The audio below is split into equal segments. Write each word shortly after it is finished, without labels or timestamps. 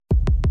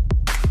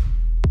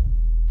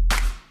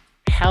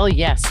Hell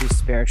yes, you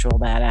spiritual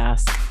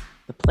badass.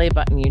 The play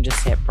button you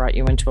just hit brought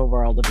you into a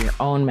world of your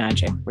own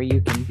magic where you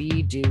can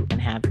be, do,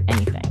 and have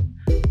anything,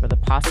 where the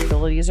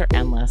possibilities are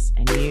endless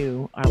and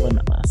you are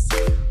limitless.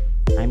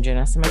 I'm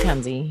Janessa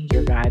McKenzie,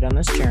 your guide on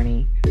this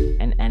journey,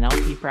 an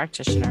NLP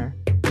practitioner,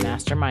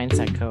 master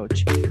mindset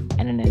coach,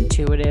 and an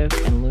intuitive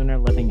and lunar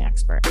living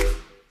expert.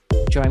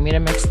 Join me to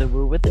mix the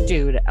woo with the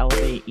do to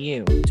elevate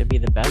you to be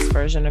the best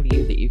version of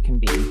you that you can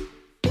be.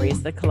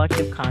 Raise the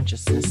collective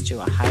consciousness to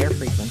a higher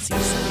frequency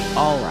so we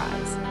all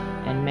rise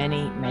and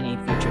many, many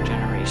future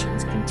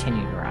generations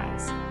continue to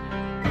rise.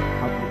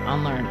 Help you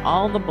unlearn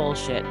all the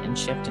bullshit and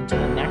shift into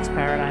the next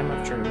paradigm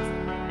of truth,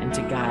 and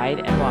to guide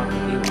and walk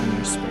with you on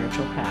your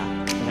spiritual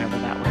path, whatever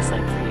that looks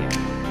like for you,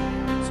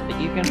 so that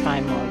you can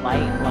find more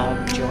light,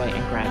 love, joy,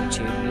 and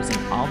gratitude using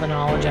all the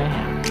knowledge I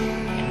have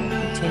and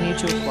will continue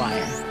to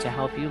acquire to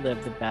help you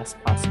live the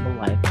best possible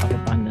life of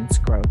abundance,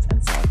 growth,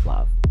 and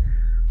self-love.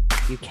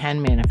 You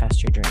can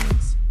manifest your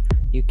dreams.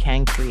 You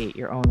can create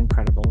your own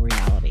incredible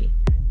reality.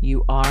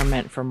 You are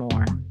meant for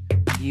more.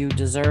 You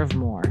deserve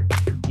more.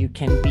 You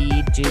can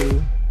be,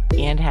 do,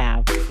 and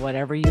have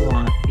whatever you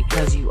want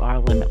because you are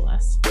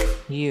limitless.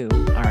 You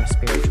are a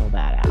spiritual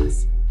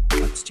badass.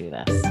 Let's do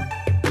this.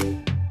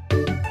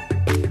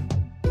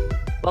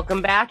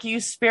 Welcome back, you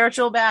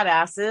spiritual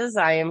badasses.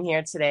 I am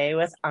here today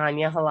with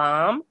Anya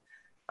Halam.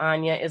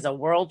 Anya is a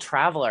world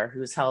traveler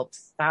who's helped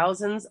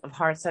thousands of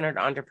heart-centered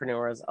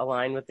entrepreneurs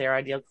align with their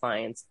ideal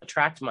clients,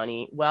 attract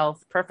money,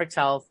 wealth, perfect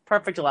health,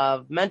 perfect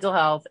love, mental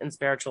health, and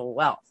spiritual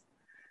wealth.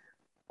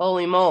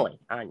 Holy moly,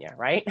 Anya,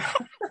 right?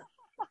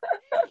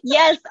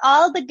 Yes,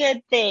 all the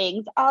good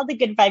things, all the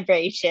good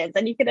vibrations,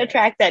 and you can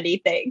attract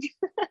anything.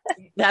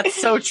 That's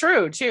so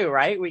true, too,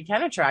 right? We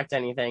can attract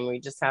anything.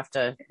 We just have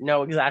to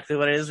know exactly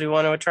what it is we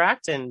want to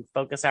attract and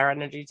focus our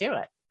energy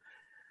to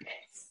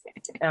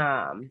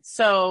it.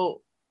 So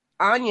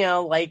Anya,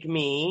 like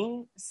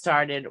me,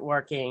 started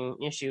working,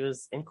 she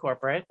was in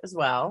corporate as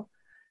well.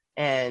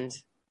 And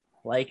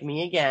like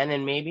me again,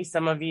 and maybe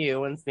some of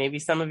you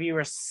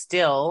are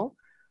still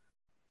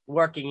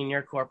working in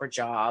your corporate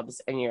jobs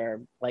and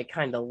you're like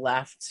kind of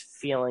left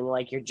feeling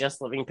like you're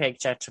just living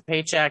paycheck to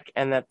paycheck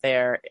and that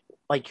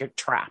you're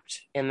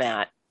trapped in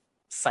that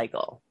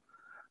cycle.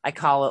 I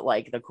call it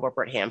like the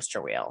corporate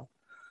hamster wheel.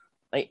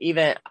 Like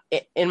even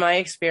in my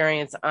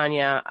experience,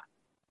 Anya,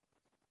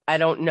 I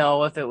don't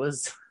know if it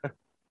was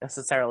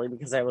necessarily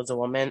because I was a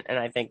woman, and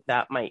I think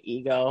that my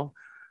ego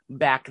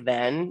back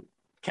then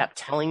kept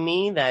telling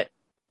me that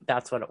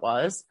that's what it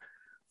was.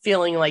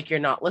 Feeling like you're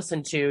not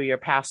listened to, you're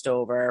passed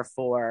over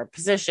for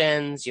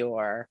positions, you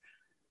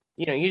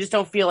just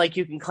don't feel like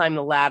you can climb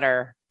the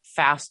ladder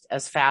fast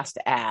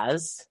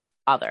as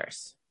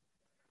others.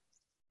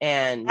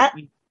 And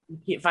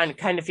you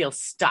kind of feel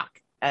stuck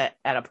at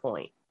a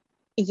point.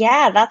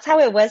 Yeah, that's how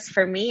it was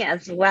for me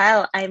as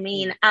well. I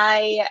mean,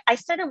 I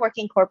started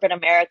working corporate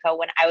America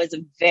when I was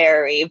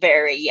very,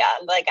 very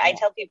young. Like I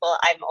tell people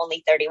I'm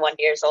only 31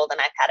 years old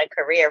and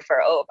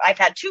I've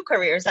had two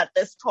careers at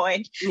this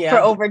point for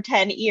over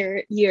 10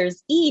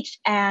 years each.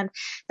 And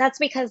that's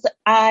because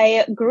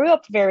I grew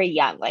up very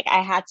young. Like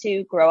I had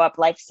to grow up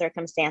life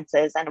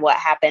circumstances and what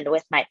happened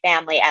with my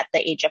family at the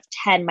age of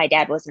 10. My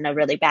dad was in a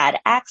really bad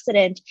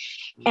accident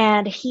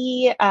and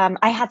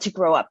I had to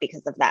grow up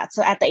because of that.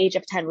 So at the age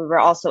of 10, we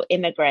were also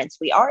immigrants.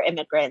 We are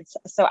immigrants.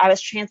 So I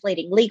was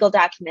translating legal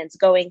documents,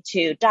 going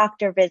to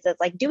doctor visits,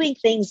 like doing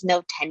things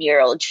no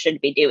 10-year-old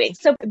should be doing.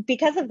 So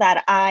because of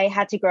that, I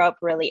had to grow up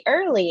really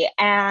early.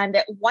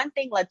 And one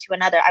thing led to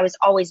another. I was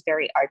always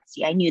very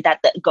artsy. I knew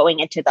that going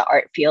into the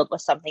art field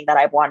was something that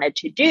I wanted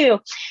to do.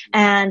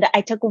 And I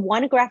took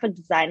one graphic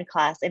design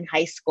class in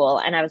high school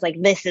and I was like,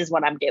 this is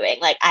what I'm doing.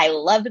 Like, I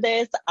love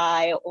this.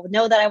 I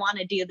know that I want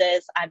to do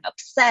this. I'm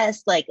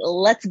obsessed. Like,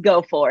 let's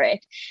go for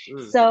it.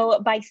 So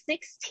by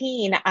 16,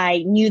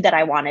 I knew that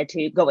I wanted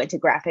to go into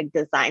graphic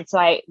design. So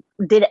I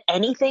did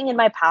anything in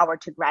my power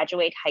to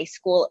graduate high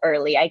school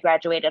early. I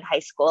graduated high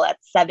school at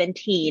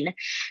 17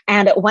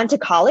 and went to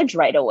college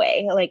right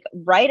away, like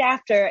right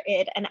after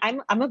it. And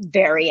I'm a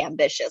very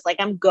ambitious, like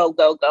I'm go.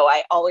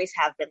 I always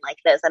have been like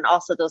this. And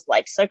also those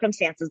life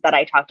circumstances that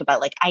I talked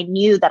about, like I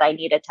knew that I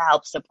needed to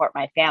help support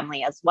my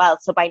family as well.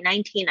 So by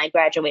 19, I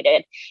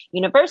graduated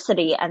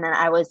university and then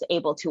I was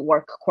able to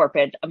work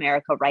corporate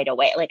America right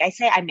away. Like I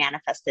say, I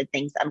manifested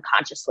things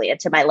unconsciously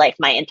into my life,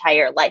 my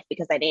entire life,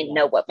 because I didn't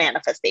know what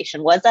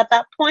manifestation was at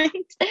that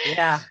point.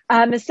 Yeah.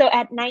 So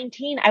at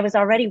 19, I was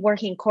already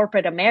working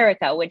corporate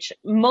America, which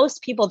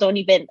most people don't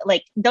even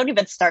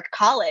start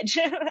college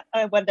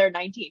when they're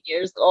 19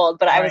 years old.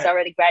 But I was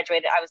already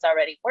graduated. I was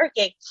already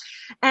working.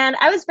 And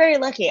I was very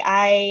lucky.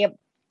 I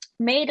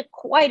made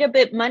quite a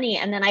bit money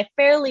and then I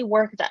fairly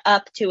worked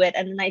up to it.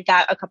 And then I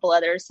got a couple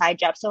other side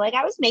jobs. So like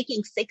I was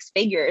making six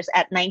figures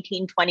at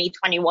 19, 20,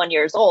 21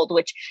 years old,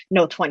 which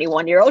no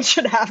 21-year-old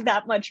should have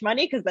that much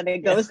money because then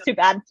it goes to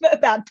bad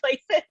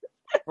places.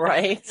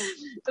 Right.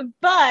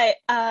 But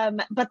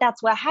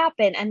that's what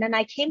happened. And then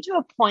I came to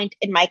a point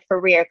in my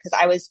career because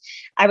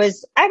I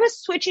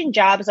was switching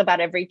jobs about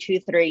every 2,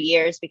 3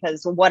 years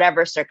because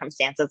whatever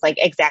circumstances, like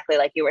exactly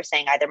like you were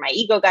saying, either my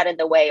ego got in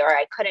the way or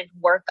I couldn't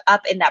work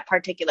up in that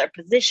particular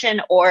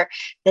position or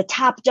the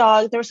top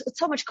dog. There was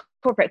so much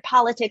corporate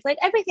politics, like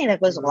everything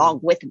that goes along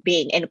with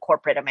being in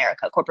corporate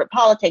America, corporate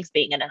politics,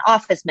 being in an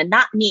office,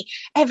 monotony,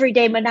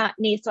 everyday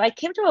monotony. So I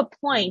came to a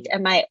point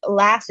in my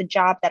last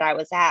job that I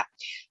was at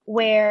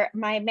where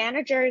my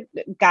manager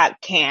got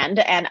canned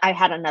and I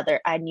had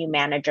a new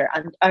manager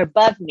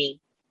above me.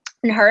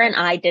 And her and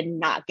I did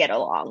not get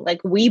along.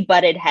 Like we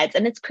butted heads.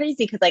 And it's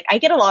crazy because like I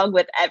get along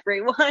with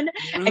everyone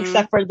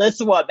except for this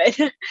woman.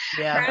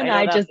 Yeah, Her and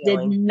I I know that just did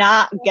feeling.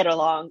 not get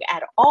along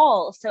at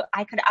all. So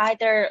I could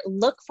either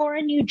look for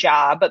a new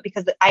job, but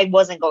because I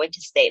wasn't going to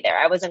stay there,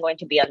 I wasn't going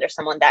to be under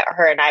someone that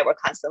her and I were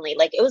constantly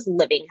like, it was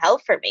living hell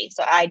for me.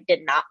 So I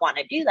did not want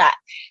to do that.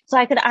 So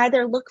I could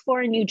either look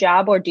for a new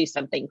job or do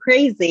something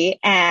crazy.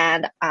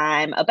 And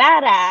I'm a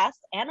badass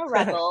and a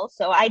rebel.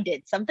 So I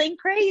did something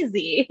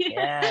crazy.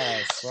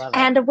 Yes, love it.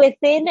 And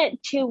within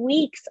 2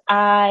 weeks,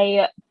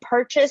 I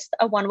purchased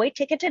a one-way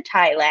ticket to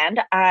Thailand.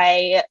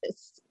 I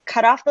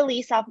cut off the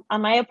lease off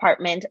on my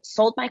apartment,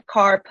 sold my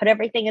car, put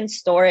everything in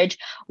storage,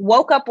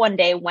 woke up one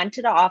day, went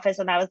to the office,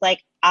 and I was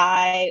like,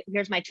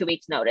 here's my 2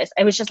 weeks notice.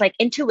 It was just like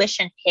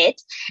intuition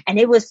hit. And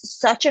it was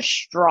such a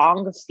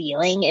strong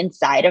feeling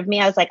inside of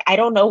me. I was like, I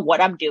don't know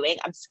what I'm doing.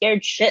 I'm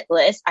scared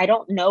shitless. I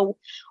don't know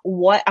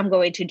what I'm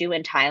going to do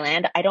in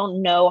Thailand. I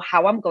don't know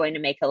how I'm going to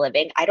make a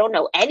living. I don't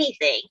know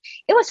anything.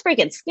 It was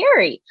freaking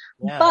scary.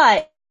 Yeah.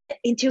 But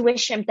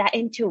intuition,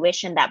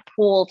 that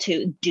pull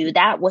to do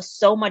that was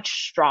so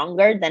much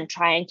stronger than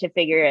trying to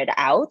figure it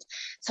out.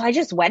 So I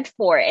just went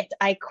for it.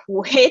 I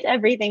quit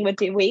everything with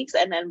 2 weeks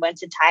and then went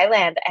to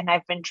Thailand, and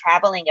I've been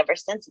traveling ever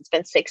since. It's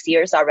been 6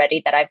 years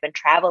already that I've been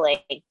traveling,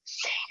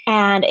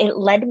 and it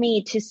led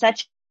me to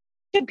such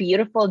a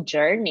beautiful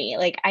journey.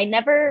 Like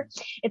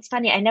it's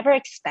funny, I never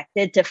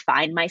expected to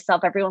find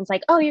myself. Everyone's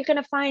like, oh, you're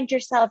going to find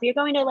yourself. You're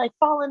going to like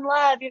fall in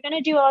love. You're going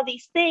to do all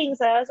these things.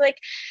 And I was like,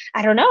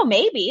 I don't know,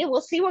 maybe we'll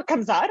see what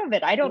comes out of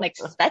it. I don't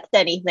expect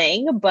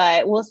anything,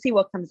 but we'll see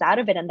what comes out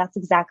of it. And that's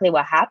exactly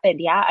what happened.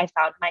 Yeah. I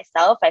found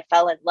myself. I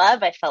fell in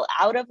love. I fell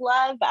out of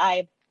love.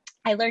 I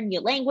learned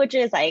new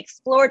languages. I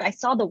explored. I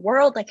saw the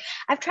world. Like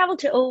I've traveled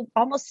to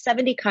almost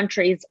 70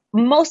 countries,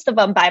 most of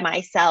them by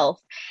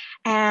myself.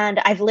 And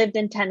I've lived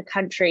in 10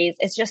 countries.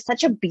 It's just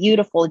such a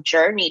beautiful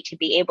journey to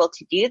be able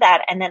to do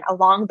that. And then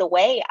along the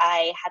way,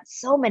 I had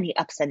so many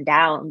ups and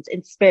downs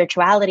in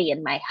spirituality,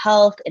 in my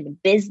health, in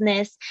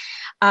business,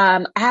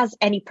 as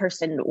any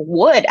person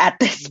would at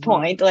this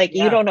point. Like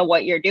you don't know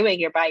what you're doing.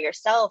 You're by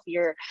yourself.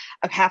 You're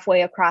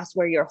halfway across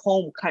where your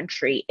home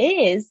country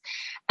is.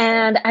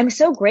 And I'm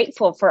so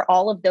grateful for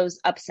all of those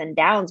ups and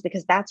downs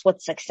because that's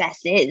what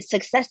success is.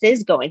 Success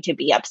is going to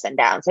be ups and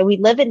downs. And we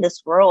live in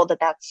this world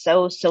that's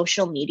so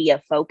social media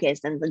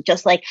focused and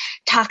just like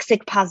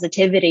toxic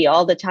positivity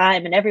all the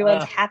time. And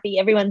everyone's happy,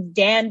 everyone's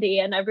dandy,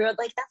 and everyone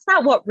like, that's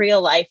not what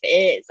real life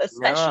is,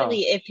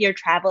 especially if you're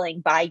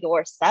traveling by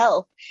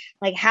yourself,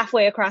 like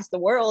halfway across the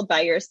world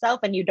by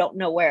yourself, and you don't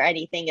know where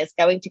anything is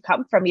going to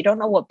come from. You don't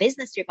know what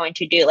business you're going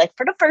to do. Like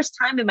for the first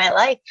time in my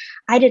life,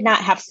 I did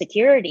not have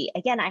security.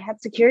 Again, I had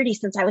security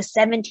since I was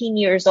 17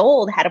 years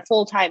old, had a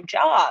full-time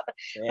job.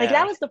 Like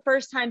that was the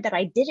first time that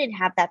I didn't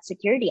have that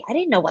security. I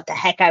didn't know what the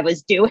heck I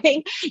was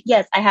doing.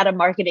 Yes, I had a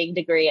marketing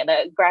degree and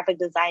a graphic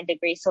design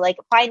degree. So like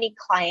finding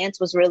clients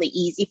was really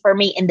easy for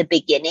me in the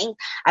beginning.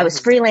 I was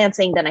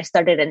freelancing, then I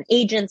started an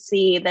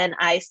agency, then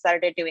I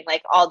started doing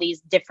like all these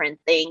different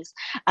things.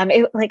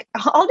 Like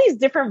all these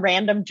different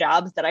random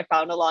jobs that I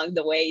found along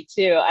the way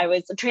too. I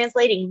was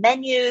translating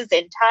menus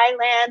in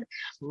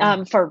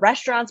Thailand for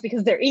restaurants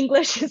because their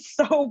English is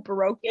so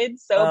broken,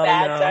 so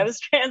bad. No. So I was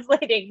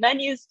translating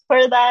menus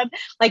for them,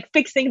 like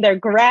fixing their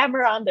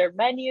grammar on their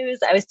menus.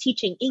 I was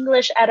teaching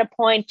English at a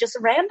point, just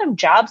random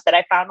jobs that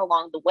I found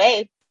along the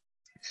way.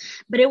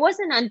 But it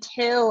wasn't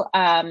until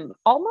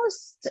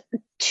almost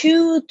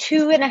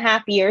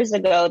 2.5 years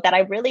ago that I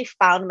really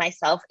found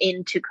myself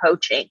into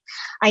coaching.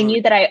 I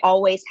knew that I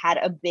always had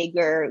a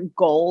bigger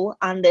goal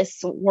on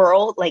this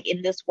world, like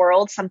in this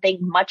world, something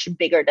much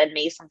bigger than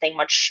me, something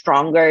much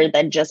stronger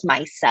than just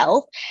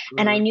myself.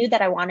 And I knew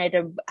that I wanted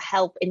to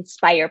help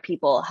inspire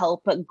people,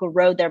 help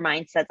grow their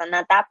mindsets. And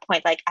at that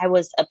point, like I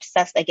was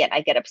obsessed. Again,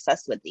 I get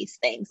obsessed with these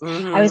things.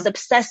 I was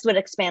obsessed with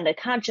expanded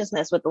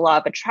consciousness, with the law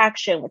of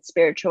attraction, with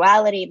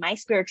spirituality. My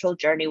spiritual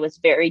journey was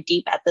very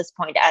deep at this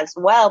point as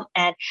well.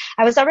 And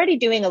I was already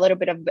doing a little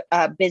bit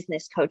of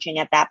business coaching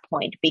at that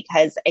point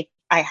because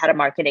I had a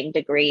marketing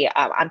degree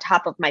on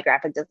top of my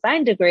graphic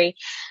design degree.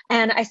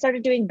 And I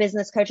started doing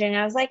business coaching. And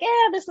I was like,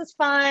 yeah, this is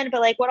fun,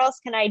 but like, what else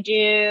can I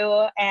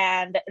do?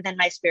 And then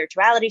my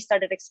spirituality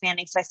started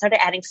expanding. So I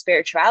started adding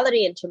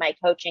spirituality into my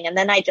coaching. And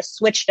then I just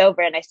switched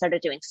over and I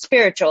started doing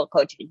spiritual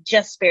coaching,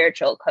 just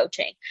spiritual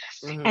coaching.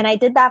 Mm-hmm. And I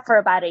did that for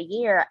about a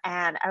year.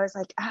 And I was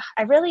like,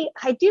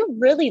 I do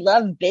really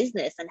love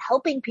business and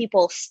helping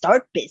people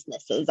start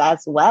businesses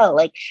as well.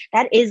 Like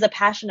that is a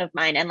passion of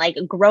mine, and like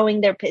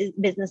growing their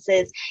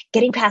businesses,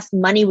 getting past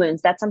money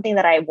wounds. That's something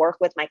that I work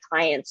with my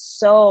clients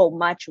so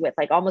much with.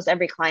 Like almost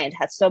every client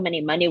has so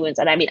many money wounds.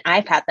 And I mean,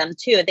 I've had them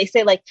too. They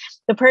say like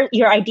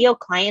your ideal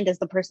client is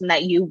the person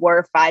that you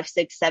were 5,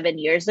 6, 7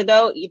 years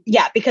ago.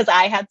 Yeah, because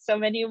I had so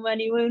many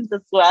money wounds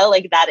as well.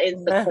 Like that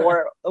is the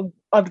core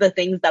of the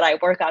things that I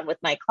work on with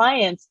my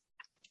clients.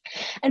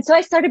 And so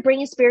I started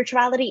bringing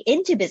spirituality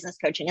into business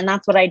coaching. And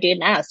that's what I do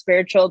now,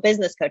 spiritual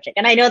business coaching.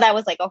 And I know that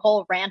was like a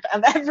whole rant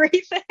of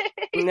everything.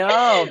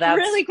 No, that's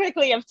really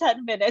quickly of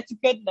 10 minutes.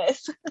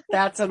 Goodness.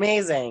 That's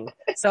amazing.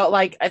 So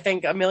like, I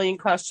think a million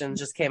questions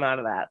just came out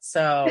of that.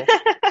 So,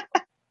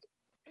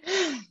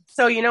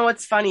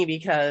 it's funny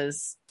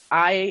because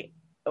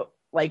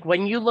like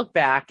when you look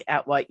back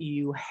at what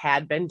you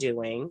had been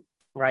doing,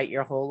 right,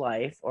 your whole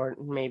life, or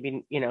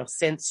maybe,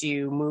 since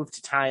you moved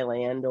to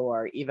Thailand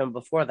or even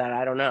before that,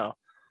 I don't know.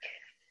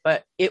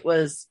 But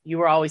you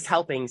were always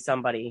helping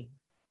somebody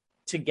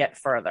to get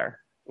further.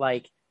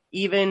 Like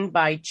even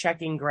by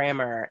checking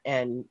grammar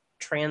and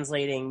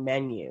translating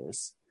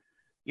menus,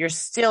 you're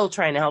still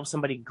trying to help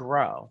somebody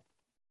grow,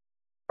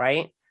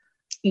 right?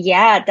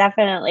 Yeah,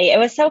 definitely. It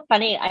was so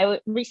funny.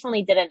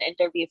 Recently did an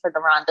interview for the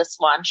Rhonda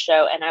Swan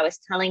show, and I was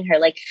telling her,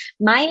 like,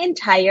 my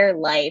entire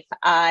life,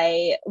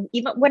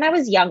 even when I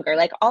was younger,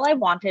 like, all I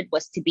wanted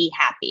was to be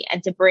happy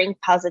and to bring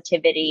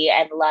positivity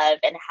and love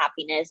and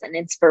happiness and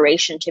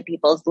inspiration to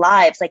people's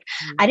lives. Like,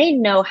 I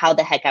didn't know how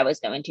the heck I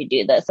was going to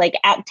do this. Like,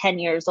 at 10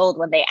 years old,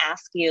 when they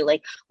ask you,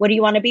 like, what do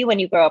you want to be when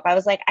you grow up? I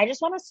was like, I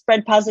just want to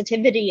spread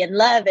positivity and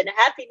love and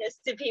happiness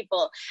to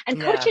people.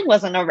 And coaching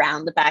wasn't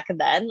around back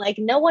then. Like,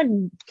 no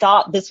one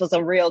thought this was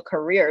a real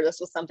career. This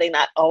was something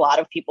that a lot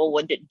of people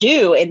would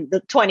do in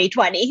the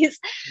 2020s.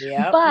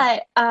 Yeah.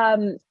 But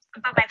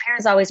my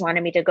parents always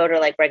wanted me to go to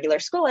like regular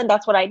school, and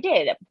that's what I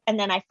did. And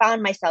then I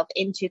found myself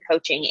into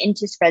coaching,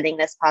 into spreading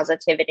this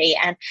positivity.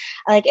 And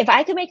like, if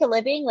I could make a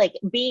living, like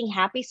being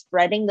happy,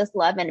 spreading this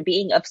love and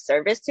being of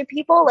service to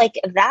people, like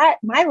that,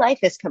 my life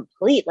is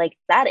complete. Like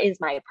that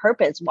is my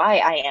purpose, why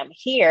I am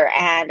here.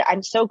 And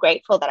I'm so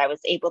grateful that I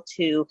was able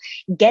to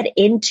get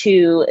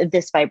into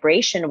this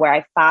vibration where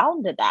I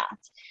found that.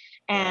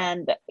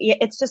 And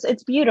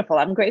it's beautiful.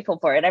 I'm grateful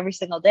for it every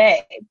single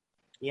day.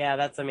 Yeah,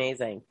 that's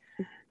amazing.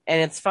 And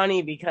it's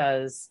funny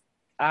because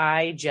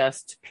I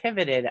just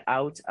pivoted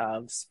out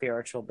of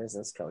spiritual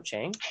business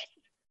coaching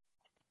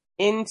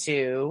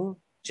into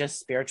just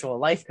spiritual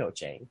life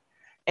coaching.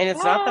 And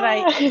it's not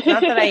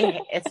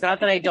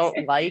that I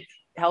don't like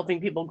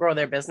helping people grow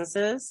their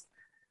businesses,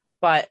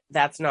 but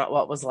that's not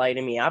what was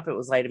lighting me up. It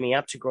was lighting me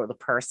up to grow the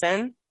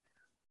person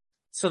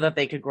so that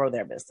they could grow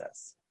their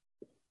business.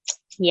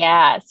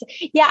 Yes.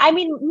 Yeah. I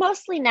mean,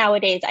 mostly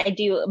nowadays I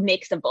do a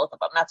mix of both of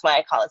them. That's why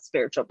I call it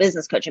spiritual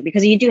business coaching,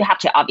 because you do have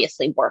to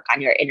obviously work on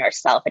your inner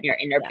self and your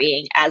inner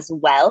being as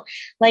well.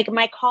 Like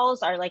my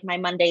calls are like my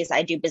Mondays,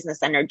 I do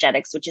business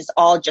energetics, which is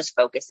all just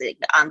focusing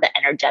on the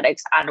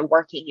energetics, on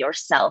working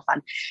yourself,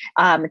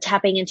 on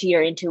tapping into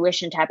your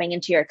intuition, tapping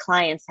into your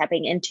clients,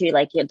 tapping into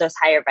like those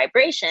higher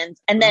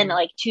vibrations. And then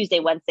like Tuesday,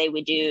 Wednesday,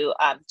 we do,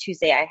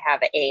 Tuesday I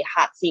have a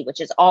hot seat,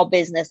 which is all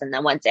business. And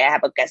then Wednesday I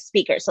have a guest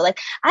speaker. So like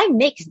I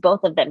mix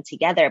both of them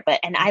together,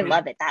 and I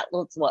love it.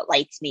 That's what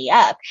lights me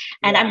up.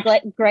 And I'm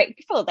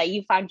grateful that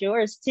you found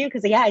yours too.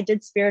 Cause I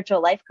did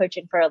spiritual life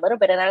coaching for a little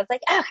bit, and I was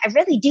like, I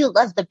really do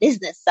love the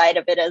business side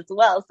of it as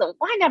well. So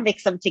why not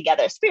mix them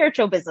together?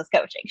 Spiritual business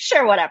coaching.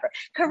 Sure. Whatever.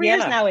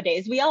 Careers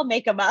nowadays, we all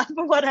make them up,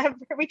 whatever.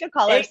 We could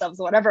call ourselves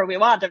whatever we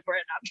want if we're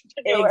an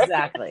entrepreneur.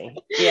 Exactly.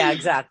 Yeah,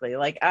 exactly.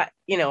 Like,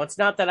 it's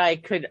not that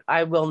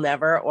I will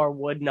never or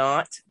would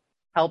not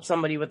help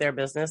somebody with their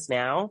business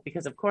now,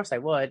 because of course I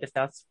would if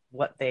that's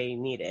what they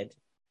needed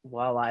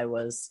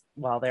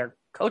while they're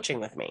coaching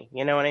with me.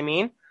 You know what I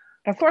mean?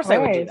 Of course I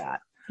would do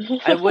that.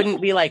 I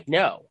wouldn't be like,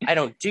 no, I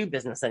don't do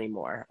business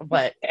anymore.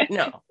 But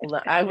no,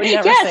 I would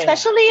never say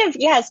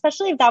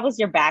especially if that was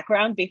your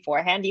background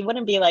beforehand, you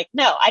wouldn't be like,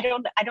 no, I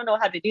don't know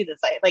how to do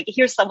this.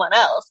 Here's someone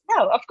else.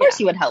 No, of course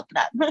you would help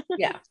them.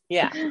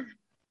 Yeah.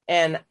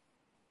 And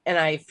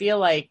I feel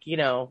like,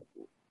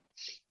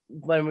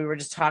 when we were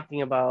just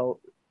talking about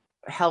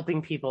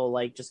helping people,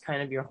 like just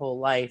kind of your whole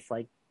life,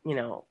 like,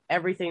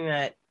 everything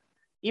that,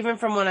 even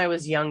from when I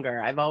was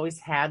younger, I've always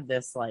had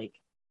this like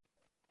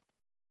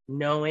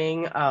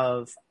knowing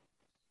of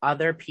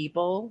other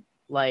people.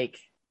 Like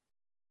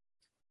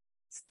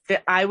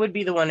I would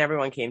be the one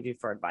everyone came to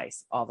for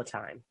advice all the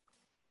time,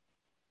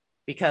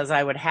 because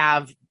I would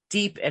have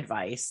deep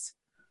advice.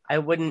 I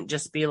wouldn't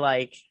just be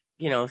like,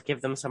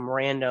 give them some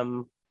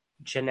random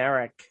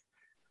generic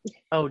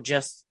oh,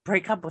 just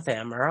break up with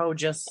him, or oh,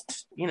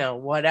 just,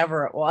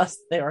 whatever it was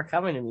they were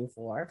coming to me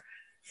for.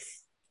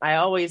 I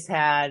always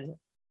had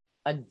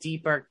a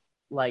deeper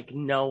like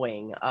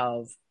knowing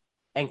of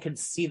and could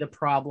see the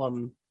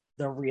problem,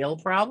 the real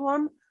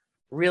problem,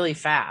 really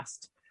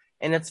fast.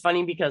 And it's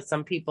funny because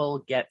some people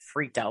get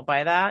freaked out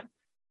by that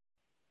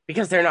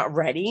because they're not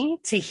ready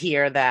to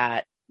hear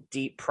that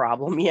deep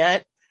problem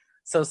yet.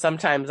 So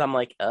sometimes I'm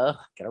like, gotta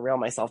reel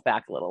myself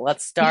back a little.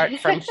 Let's start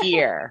from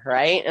here,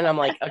 right? And I'm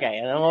like, okay,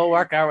 and then we'll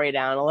work our way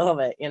down a little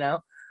bit.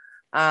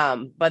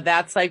 But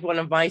that's like one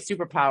of my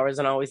superpowers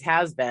and always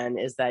has been,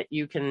 is that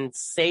you can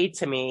say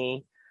to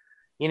me,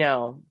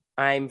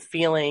 I'm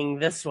feeling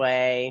this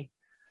way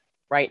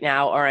right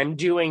now, or I'm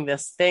doing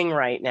this thing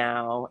right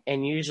now.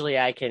 And usually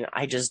I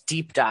just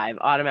deep dive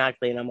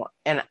automatically.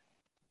 And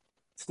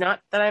it's not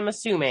that I'm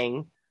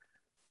assuming,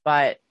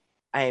 but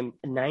I'm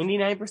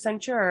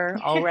 99% sure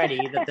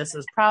already that this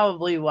is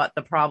probably what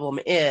the problem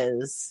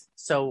is.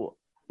 So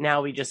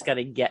now we just got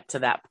to get to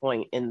that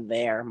point in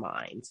their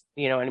mind.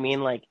 You know what I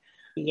mean? Like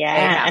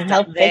Yeah, and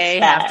help fix they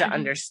have that. to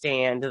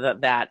understand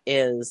that that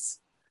is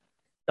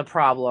the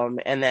problem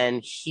and then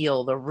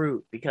heal the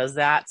root, because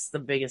that's the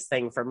biggest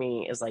thing for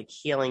me, is like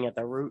healing at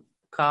the root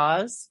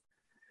cause.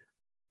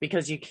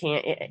 Because you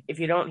can't, if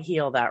you don't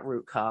heal that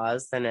root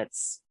cause, then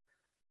it's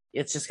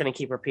just going to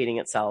keep repeating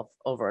itself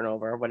over and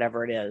over,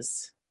 whatever it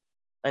is,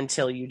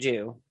 until you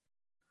do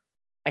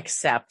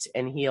accept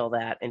and heal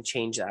that and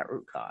change that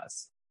root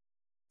cause,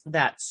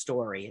 that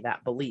story,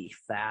 that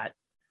belief, that,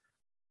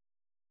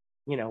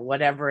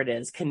 whatever it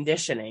is,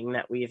 conditioning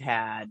that we've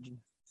had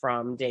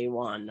from day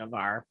one of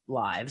our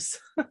lives,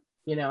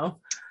 you know?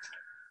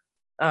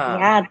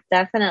 Yeah,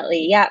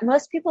 definitely. Yeah,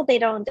 most people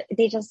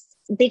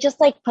they just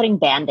like putting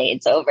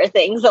band-aids over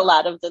things a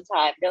lot of the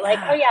time. They're like,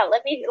 "Oh Yeah.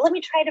 yeah, let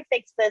me try to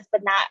fix this,"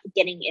 but not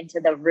getting into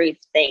the root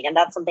thing. And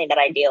that's something that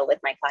I deal with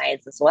my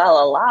clients as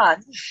well a lot,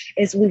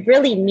 is we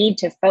really need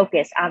to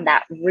focus on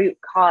that root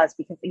cause,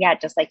 because yeah,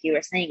 just like you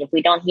were saying, if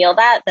we don't heal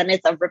that, then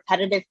it's a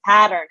repetitive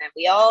pattern, and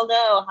we all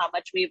know how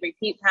much we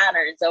repeat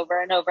patterns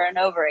over and over and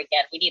over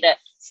again. We need to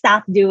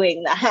stop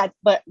doing that,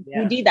 but we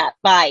Yeah. do that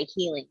by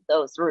healing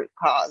those root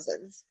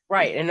causes.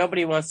 Right. And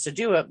nobody wants to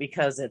do it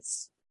because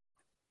it's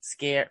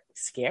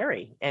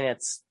scary and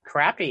it's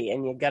crappy,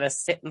 and you got to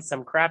sit in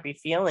some crappy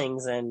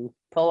feelings and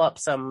pull up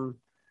some,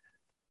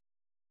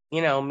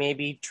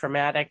 maybe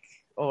traumatic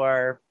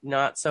or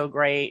not so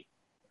great,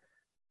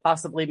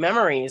 possibly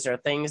memories or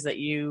things that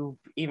you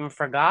even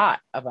forgot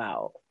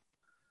about,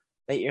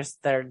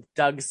 they're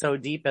dug so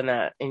deep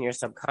in your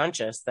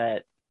subconscious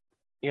that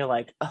you're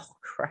like, oh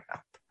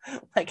crap,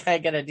 like I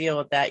got to deal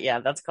with that. Yeah,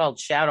 that's called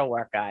shadow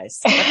work, guys.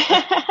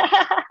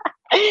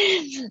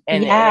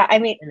 and, Yeah, I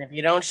mean, and if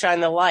you don't shine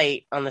the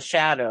light on the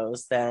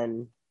shadows,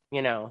 then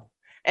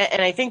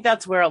and I think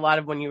that's where a lot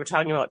of, when you were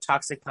talking about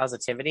toxic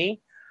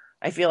positivity,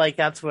 I feel like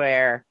that's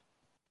where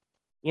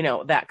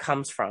that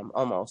comes from,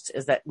 almost,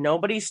 is that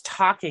nobody's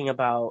talking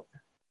about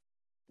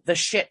the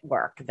shit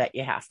work that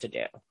you have to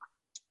do.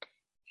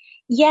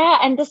 yeah,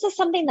 and this is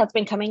something that's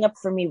been coming up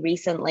for me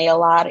recently a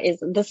lot. Is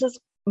this is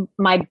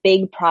my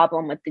big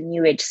problem with the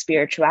new age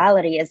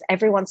spirituality, is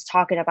everyone's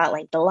talking about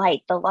like the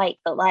light, the light,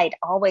 the light,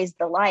 always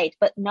the light.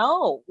 But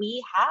no,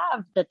 we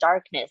have the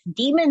darkness.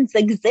 Demons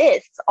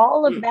exist.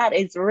 All of that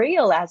is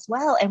real as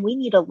well. And we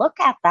need to look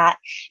at that,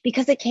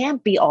 because it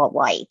can't be all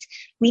light.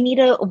 We need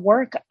to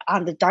work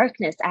on the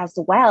darkness as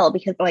well,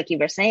 because like you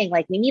were saying,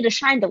 like we need to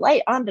shine the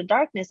light on the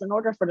darkness in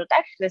order for the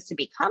darkness to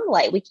become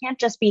light. We can't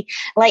just be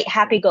light,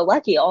 happy go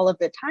lucky all of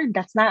the time.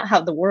 That's not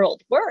how the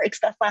world works.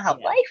 That's not how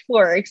life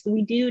works.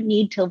 We do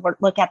need to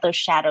look at those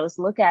shadows,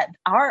 look at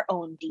our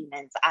own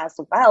demons as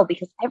well,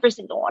 because every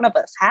single one of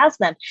us has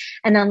them.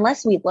 And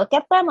unless we look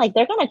at them, like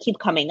they're going to keep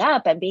coming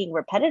up and being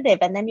repetitive.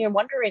 And then you're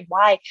wondering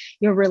why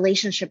your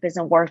relationship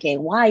isn't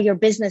working, why your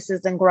business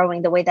isn't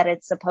growing the way that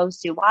it's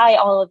supposed to, why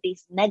all of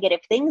these negative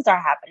things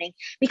are happening,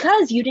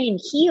 because you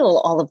didn't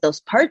heal all of those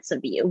parts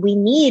of you. We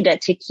need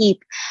to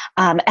keep,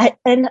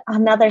 and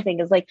another thing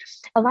is like,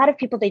 a lot of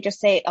people, they just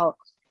say, oh,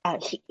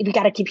 we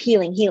got to keep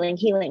healing, healing,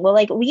 healing. Well,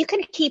 you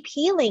can keep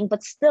healing,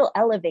 but still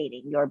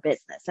elevating your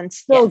business and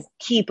still Yes.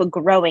 keep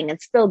growing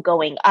and still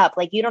going up.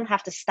 Like you don't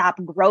have to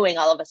stop growing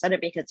all of a sudden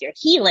because you're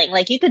healing.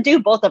 Like you could do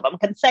both of them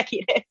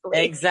consecutively.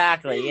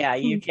 Exactly. Yeah,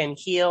 you can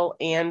heal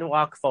and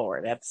walk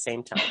forward at the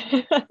same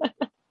time.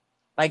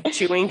 Like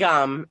chewing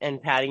gum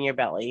and patting your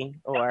belly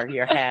or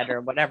your head or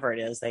whatever it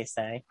is they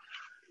say.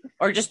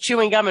 Or just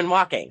chewing gum and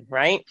walking,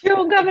 right?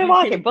 Chewing gum and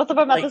walking, both of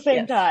them at the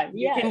same time.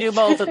 You Yes. can do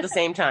both at the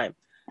same time.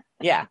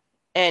 Yeah.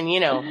 And,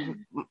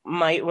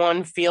 might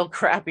one feel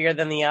crappier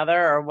than the other,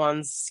 or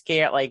one's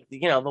scared. Like,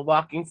 the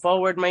walking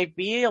forward might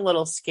be a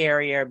little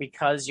scarier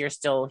because you're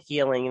still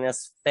healing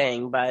this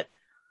thing. But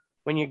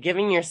when you're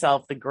giving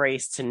yourself the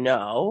grace to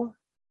know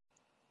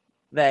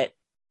that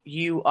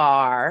you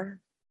are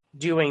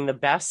doing the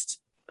best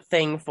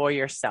thing for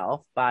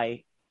yourself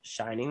by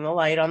shining the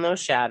light on those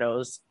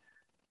shadows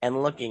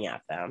and looking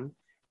at them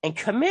and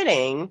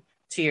committing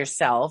to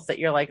yourself that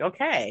you're like,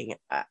 okay,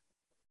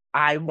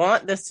 I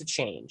want this to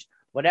change,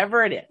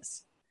 whatever it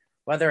is.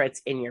 whether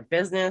it's in your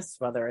business,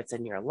 whether it's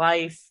in your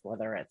life,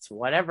 whether it's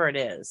whatever it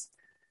is,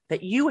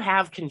 that you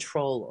have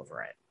control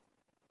over it.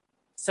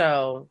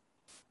 So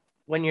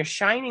when you're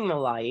shining the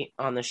light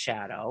on the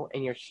shadow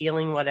and you're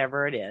healing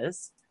whatever it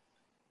is,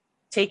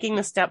 taking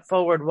the step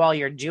forward while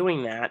you're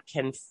doing that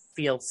can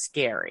feel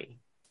scary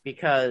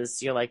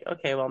because you're like,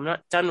 okay, well, I'm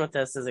not done with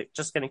this. Is it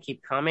just going to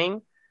keep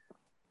coming?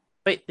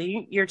 But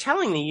you're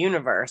telling the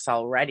universe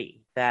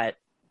already that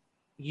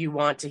you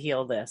want to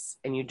heal this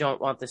and you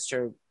don't want this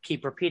to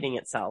keep repeating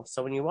itself.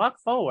 So when you walk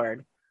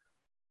forward,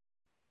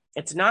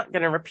 it's not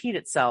going to repeat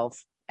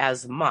itself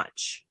as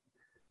much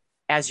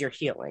as you're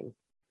healing.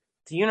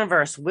 The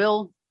universe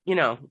will,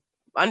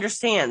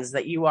 understands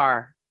that you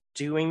are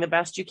doing the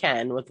best you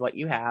can with what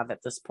you have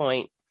at this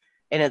point.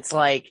 And it's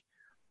like,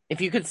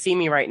 if you could see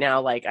me right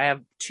now, like I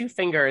have two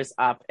fingers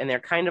up and they're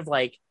kind of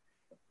like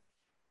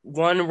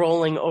one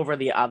rolling over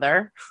the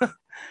other.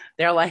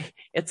 They're like,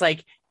 it's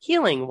like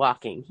healing,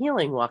 walking,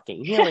 healing,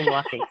 walking, healing,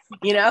 walking,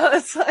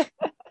 it's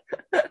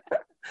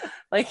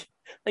like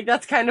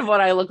that's kind of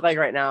what I look like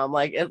right now. I'm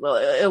like, it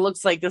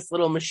looks like this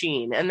little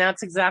machine. And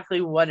that's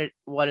exactly what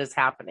is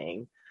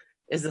happening.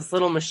 Is this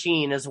little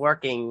machine is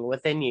working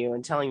within you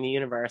and telling the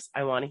universe,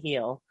 I want to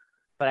heal,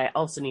 but I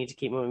also need to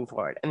keep moving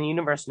forward. And the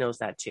universe knows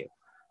that too.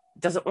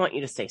 It doesn't want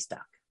you to stay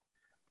stuck.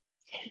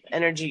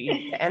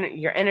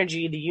 Your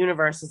energy, the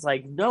universe is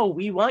like, no,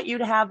 we want you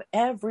to have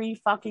every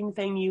fucking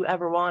thing you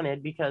ever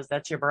wanted because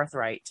that's your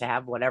birthright to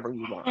have whatever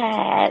you want.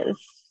 Yes.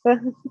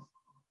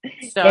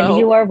 And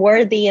you are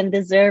worthy and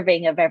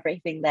deserving of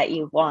everything that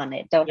you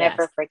wanted. Don't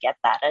ever forget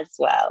that as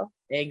well.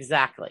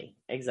 Exactly.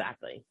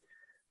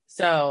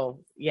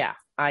 So yeah,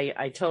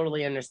 I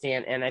totally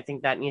understand. And I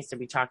think that needs to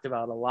be talked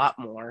about a lot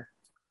more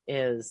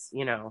is,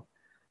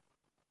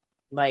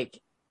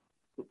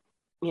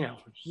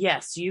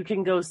 yes, you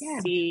can go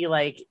see,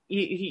 like,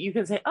 you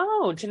can say,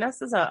 oh,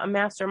 Janessa's a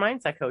master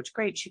mindset coach.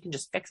 Great. She can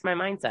just fix my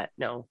mindset.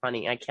 No,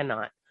 honey, I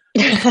cannot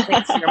fix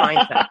your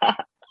mindset.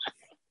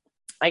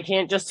 I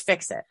can't just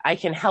fix it. I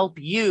can help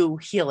you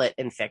heal it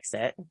and fix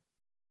it.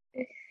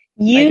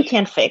 You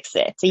can fix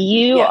it.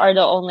 You are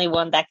the only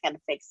one that can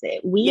fix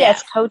it. We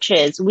as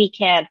coaches, we're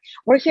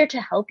here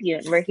to help you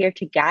and we're here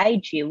to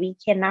guide you. We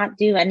cannot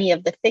do any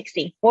of the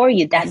fixing for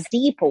you. That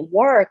deep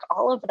work,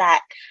 all of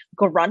that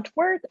grunt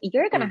work,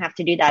 you're going to have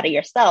to do that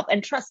yourself.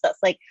 And trust us,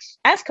 like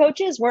as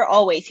coaches, we're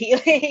always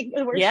healing.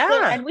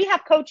 And we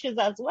have coaches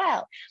as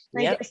well.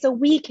 So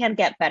we can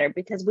get better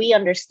because we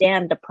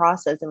understand the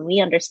process and we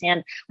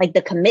understand like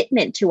the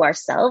commitment to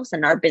ourselves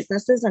and our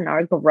businesses and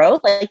our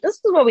growth. Like this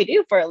is what we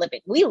do for a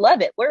living. We love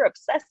it. We're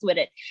obsessed with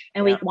it.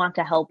 And we want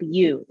to help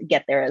you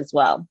get there as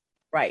well.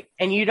 Right.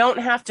 And you don't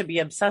have to be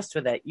obsessed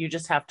with it. You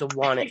just have to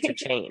want it to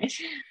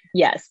change.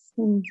 Yes.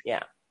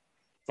 Yeah.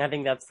 I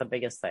think that's the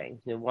biggest thing.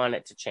 You want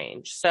it to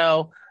change.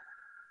 So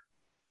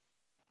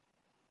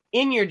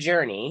in your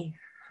journey,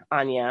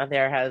 Anya,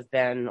 there has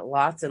been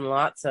lots and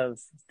lots of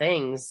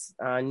things,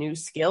 new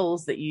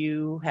skills that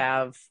you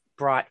have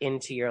brought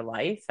into your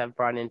life, have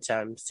brought into,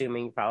 I'm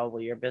assuming,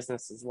 probably your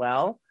business as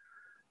well.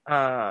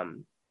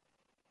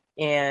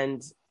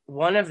 And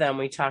one of them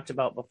we talked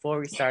about before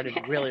we started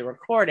really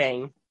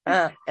recording,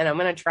 and I'm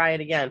going to try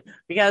it again,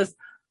 because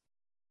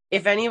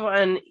if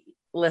anyone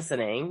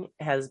listening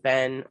has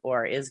been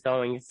or is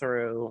going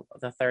through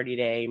the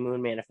 30-day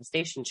Moon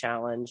Manifestation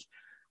Challenge,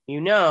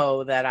 you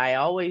know that I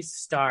always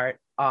start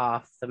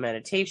off the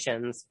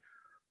meditations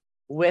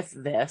with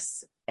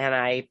this, and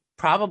I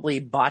probably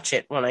botch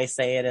it when I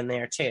say it in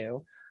there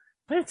too,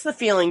 but it's the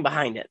feeling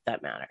behind it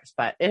that matters.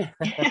 But it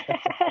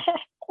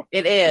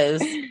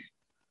is.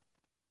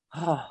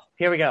 Oh,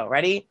 here we go.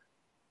 Ready?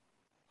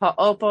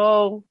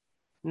 Ho'opo.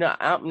 No,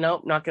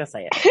 nope, not gonna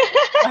say it.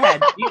 Go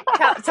ahead. You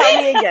tell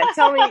me again.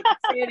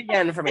 Say it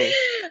again for me.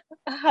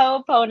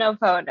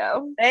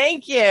 Ho'oponopono.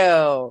 Thank you.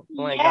 Oh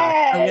my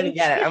gosh, I'm gonna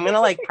get it. I'm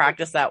gonna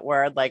practice that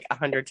word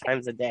 100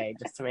 times a day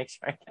just to make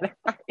sure I get it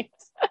right.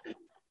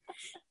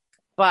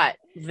 But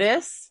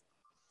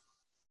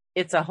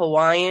it's a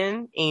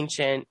Hawaiian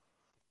ancient.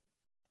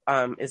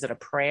 Is it a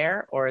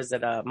prayer or is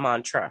it a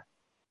mantra?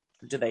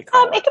 Do they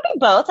call it? It could be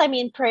both. I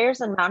mean,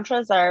 prayers and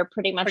mantras are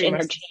pretty much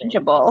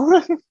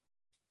interchangeable.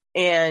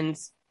 And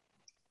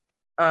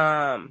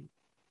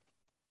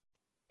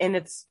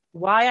it's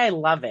why I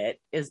love it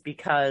is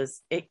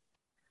because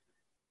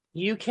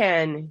you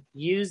can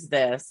use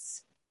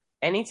this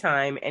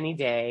anytime, any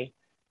day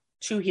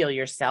to heal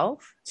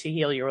yourself, to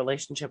heal your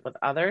relationship with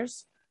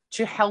others,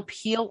 to help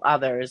heal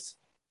others,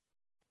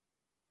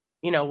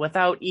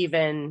 without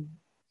even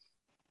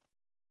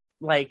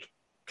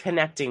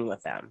connecting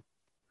with them.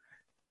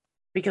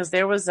 Because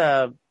there was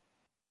a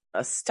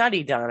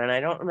study done, and I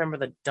don't remember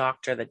the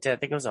doctor that did. I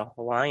think it was a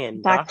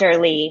Hawaiian Dr.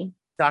 Lee.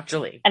 Dr.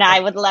 Lee. And I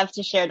would love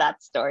to share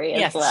that story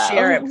as well. Yes,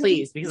 share it,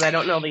 please, because I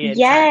don't know the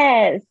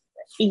Yes.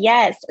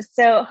 Yes.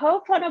 So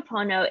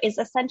Ho'oponopono is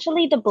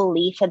essentially the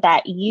belief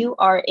that you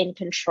are in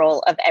control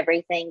of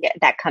everything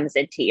that comes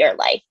into your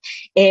life.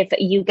 If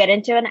you get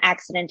into an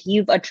accident,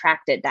 you've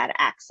attracted that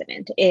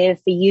accident.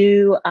 If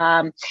you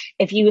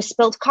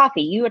spilled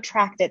coffee, you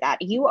attracted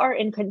that. You are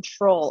in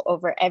control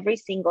over every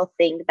single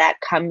thing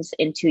that comes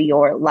into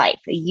your life.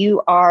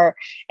 You are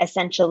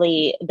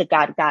essentially the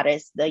god,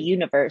 goddess, the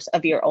universe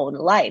of your own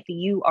life.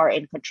 You are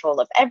in control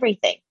of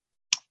everything.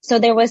 So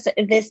there was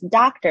this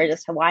doctor,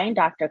 this Hawaiian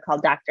doctor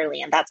called Dr.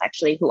 Lee, and that's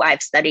actually who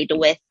I've studied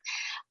with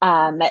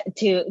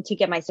to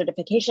get my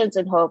certifications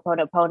in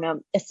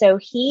Ho'oponopono. So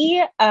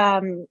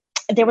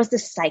there was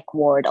this psych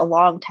ward a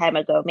long time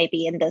ago,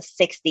 maybe in the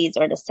 60s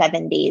or the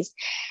 70s.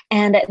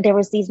 And there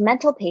was these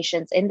mental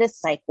patients in this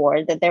psych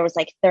ward that there was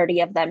like 30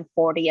 of them,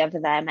 40 of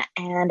them,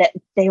 and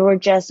they were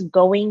just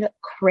going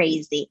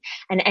crazy.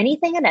 And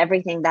anything and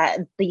everything that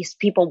these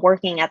people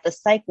working at the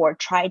psych ward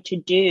tried to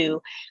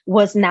do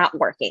was not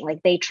working.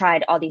 Like they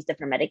tried all these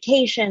different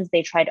medications,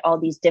 they tried all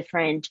these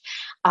different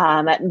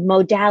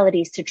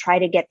modalities to try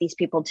to get these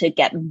people to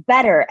get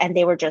better. And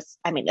they were just,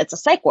 I mean, it's a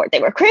psych ward.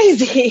 They were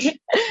crazy.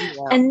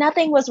 Yeah. And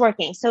nothing was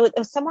working. So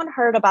someone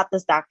heard about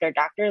this doctor,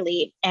 Dr.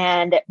 Lee,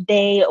 and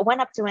they went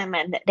up to him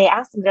and they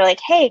asked him, they're like,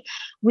 hey,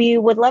 we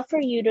would love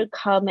for you to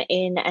come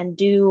in and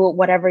do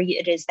whatever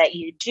it is that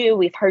you do.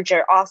 We've heard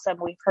you're awesome.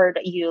 We've heard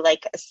you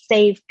like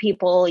save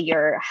people.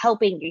 You're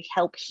helping, you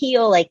help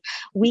heal. Like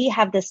we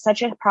have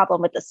such a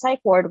problem with the psych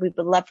ward. We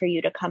would love for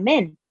you to come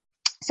in.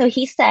 So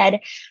he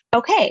said,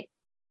 okay,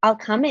 I'll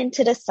come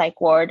into the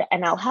psych ward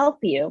and I'll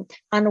help you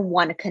on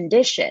one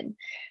condition.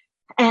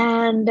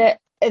 And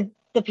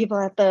the people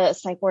at the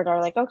psych ward are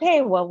like,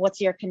 okay, well,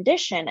 what's your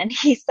condition? And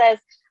he says,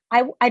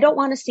 I don't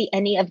want to see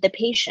any of the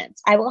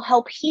patients. I will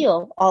help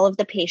heal all of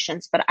the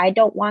patients, but I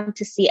don't want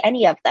to see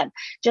any of them.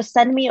 Just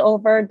send me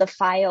over the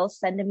files,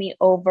 send me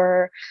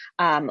over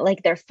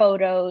like their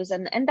photos,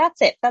 and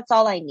that's it. That's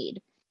all I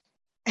need.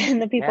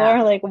 And the people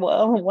are like,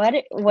 well, what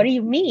do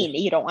you mean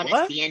you don't want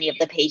to see any of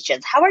the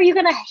patients? How are you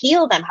going to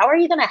heal them? How are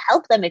you going to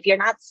help them if you're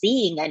not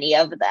seeing any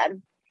of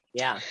them?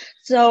 Yeah.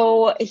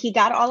 So he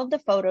got all of the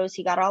photos,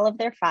 he got all of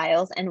their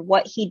files, and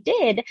what he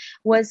did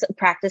was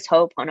practice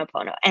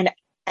Ho'oponopono. And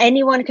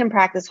anyone can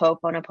practice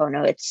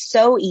Ho'oponopono. It's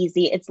so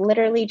easy. It's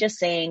literally just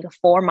saying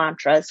 4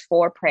 mantras,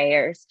 4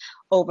 prayers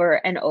over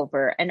and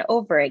over and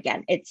over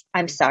again. It's,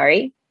 I'm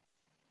sorry,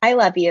 I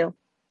love you,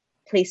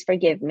 please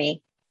forgive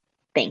me,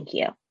 thank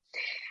you.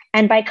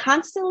 And by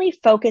constantly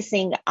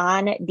focusing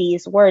on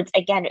these words,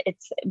 again,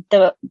 it's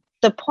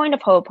the point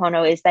of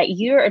Ho'opono is that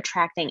you're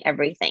attracting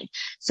everything.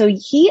 So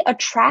he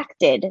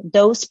attracted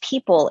those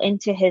people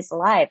into his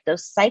life,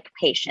 those psych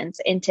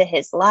patients into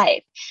his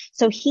life.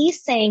 So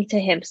he's saying to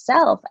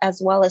himself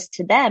as well as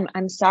to them,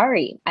 I'm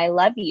sorry, I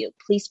love you,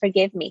 please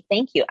forgive me,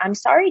 thank you. I'm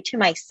sorry to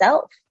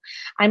myself.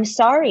 I'm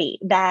sorry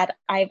that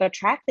I've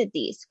attracted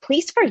these.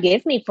 Please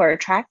forgive me for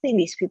attracting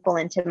these people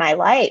into my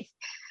life.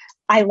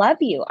 I love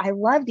you. I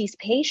love these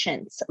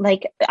patients.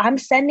 Like I'm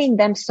sending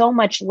them so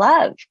much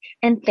love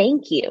and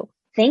thank you.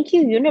 Thank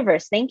you,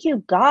 universe. Thank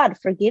you, God,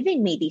 for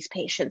giving me these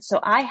patients. So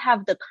I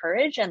have the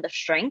courage and the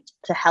strength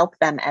to help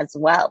them as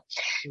well.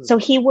 So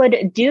he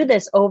would do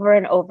this over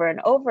and over and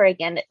over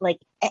again, like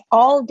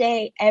all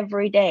day,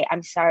 every day.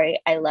 I'm sorry.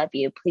 I love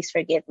you. Please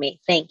forgive me.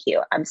 Thank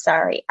you. I'm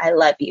sorry. I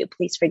love you.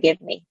 Please forgive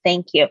me.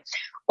 Thank you.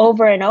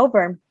 Over and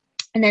over.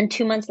 And then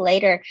 2 months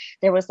later,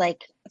 there was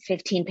like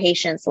 15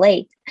 patients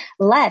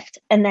left.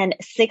 And then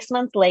 6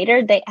 months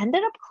later, they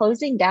ended up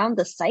closing down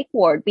the psych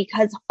ward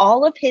because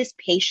all of his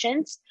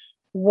patients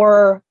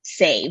were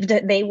saved.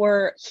 They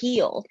were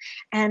healed.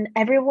 And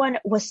everyone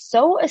was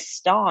so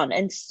astounded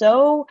and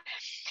so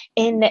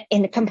in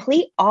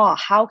complete awe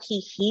how he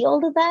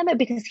healed them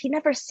because he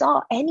never saw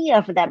any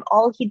of them.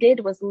 All he did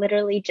was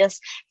literally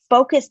just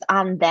focused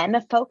on them,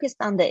 focused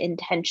on the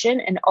intention.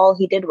 And all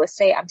he did was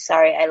say, I'm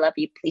sorry, I love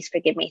you, please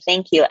forgive me,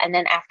 thank you. And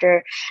then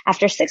after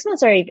 6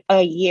 months or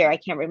a year, I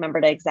can't remember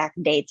the exact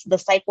dates, the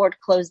psych ward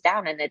closed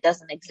down and it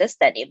doesn't exist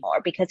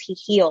anymore because he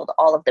healed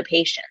all of the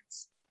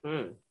patients.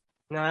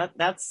 No,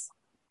 that's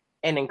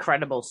an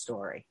incredible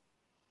story,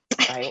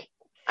 right?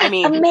 I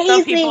mean, amazing,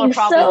 some people are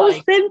probably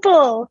so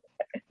simple.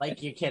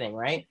 Like, you're kidding,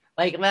 right?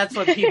 Like, that's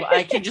what people,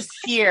 I can just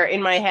hear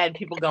in my head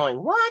people going,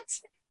 what?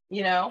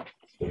 You know?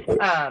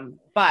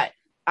 But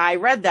I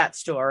read that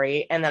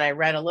story and then I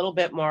read a little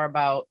bit more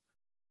about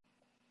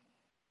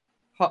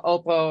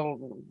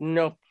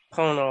Ho'oponopono.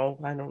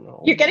 I don't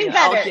know. You're getting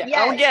better.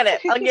 I'll get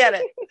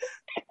it.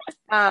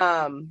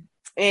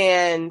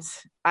 And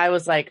I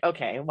was like,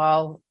 okay,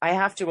 well, I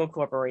have to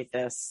incorporate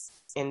this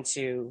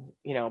into,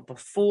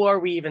 before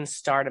we even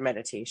start a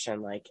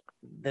meditation, like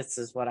this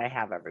is what I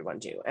have everyone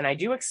do. And I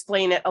do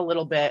explain it a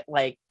little bit,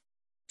 like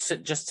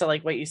to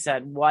like what you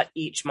said, what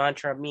each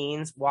mantra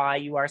means, why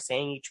you are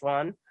saying each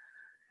one,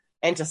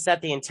 and to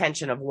set the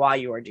intention of why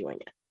you are doing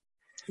it.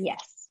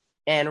 Yes.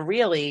 And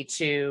really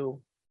to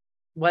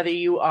whether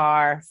you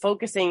are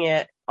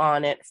focusing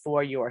on it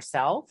for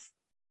yourself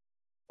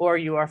or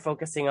you are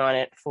focusing on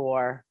it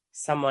for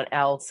someone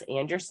else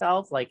and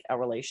yourself, like a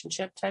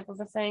relationship type of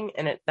a thing.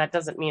 And that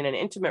doesn't mean an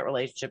intimate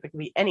relationship. It can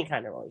be any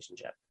kind of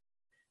relationship.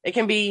 It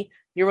can be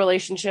your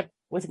relationship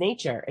with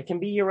nature. It can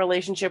be your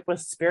relationship with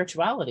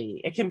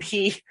spirituality. It can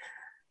be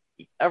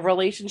a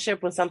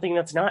relationship with something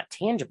that's not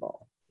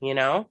tangible, you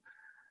know?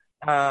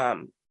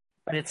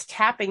 But it's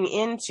tapping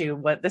into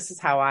what, this is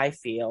how I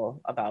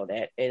feel about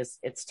it, is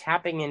it's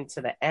tapping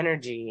into the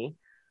energy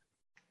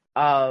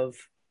of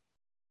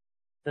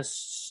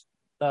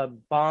the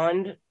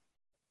bond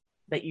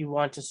that you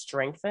want to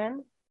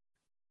strengthen,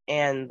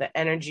 and the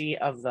energy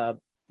of the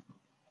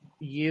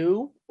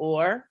you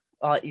or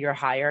your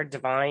higher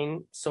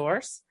divine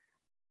source.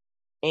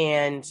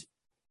 And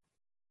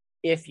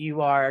if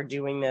you are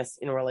doing this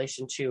in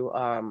relation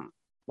to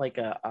like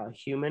a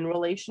human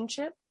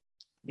relationship,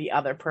 the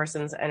other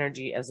person's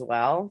energy as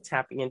well,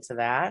 tapping into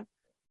that,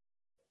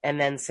 and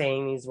then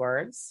saying these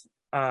words.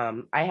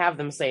 I have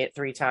them say it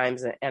 3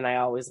 times, and I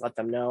always let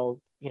them know,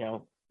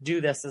 do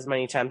this as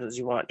many times as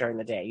you want during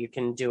the day. You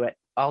can do it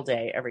all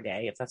day, every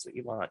day, if that's what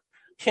you want,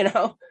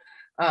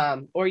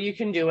 or you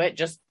can do it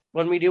just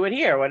when we do it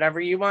here,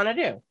 whatever you want to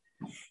do.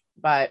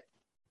 But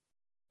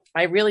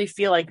I really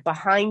feel like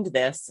behind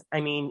this, I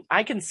mean,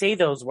 I can say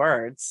those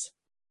words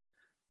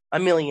a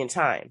million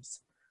times,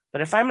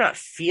 but if I'm not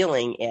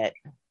feeling it,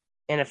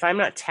 and if I'm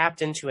not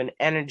tapped into an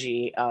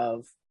energy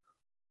of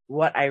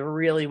what I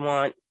really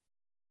want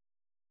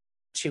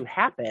to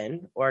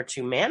happen or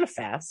to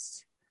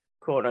manifest,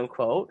 quote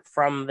unquote,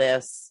 from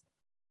this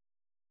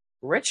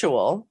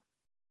ritual,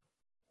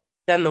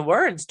 then the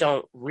words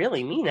don't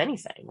really mean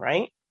anything,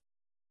 right?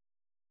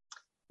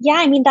 Yeah,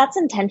 I mean, that's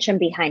intention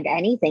behind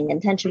anything,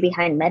 intention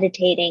behind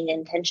meditating,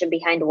 intention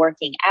behind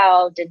working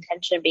out,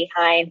 intention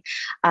behind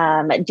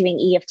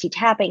doing EFT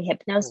tapping,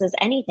 hypnosis,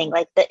 anything.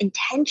 Like the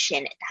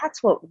intention,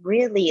 that's what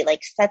really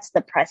like sets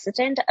the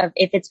precedent of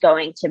if it's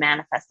going to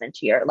manifest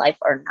into your life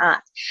or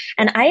not.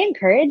 And I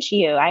encourage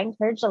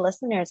the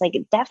listeners,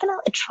 like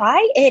definitely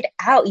try it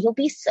out. You'll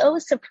be so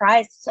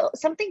surprised. So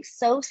something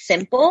so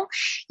simple,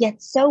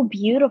 yet so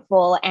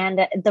beautiful.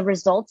 And the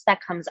results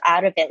that comes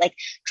out of it, like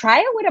try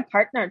it with a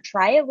partner,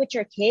 try it with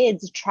your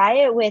kids, try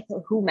it with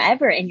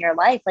whomever in your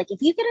life. Like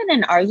if you get in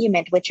an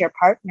argument with your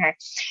partner,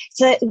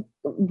 to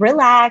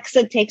relax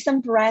and take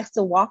some breaths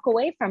to walk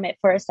away from it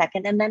for a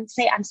second and then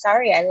say, I'm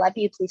sorry, I love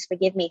you, please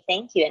forgive me,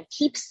 thank you. And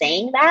keep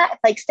saying that,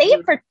 like say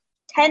it for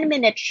 10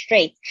 minutes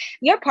straight.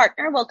 Your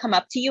partner will come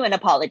up to you and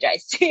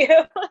apologize to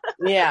you.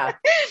 Yeah.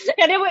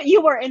 And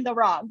you were in the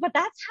wrong. But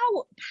that's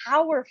how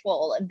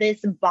powerful this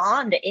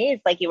bond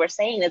is. Like you were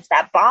saying, it's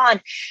that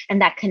bond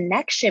and that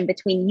connection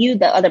between you,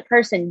 the other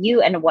person,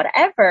 you and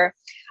whatever.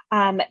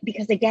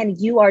 Because again,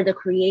 you are the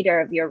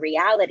creator of your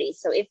reality.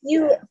 So if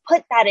you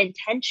put that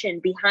intention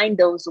behind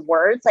those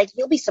words, like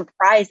you'll be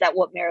surprised at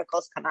what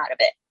miracles come out of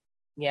it.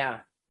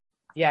 Yeah.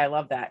 Yeah, I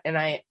love that. And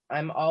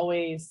I'm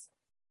always,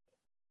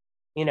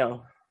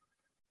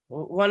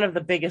 one of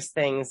the biggest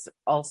things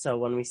also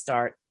when we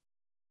start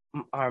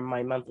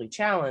my monthly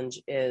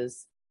challenge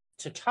is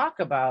to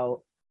talk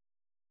about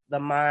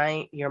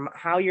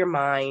how your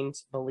mind,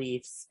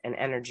 beliefs, and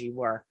energy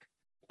work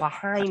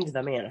behind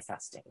the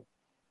manifesting.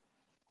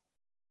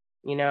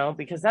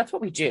 Because that's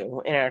what we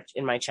do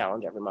in my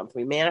challenge every month.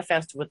 We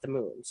manifest with the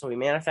moon. So we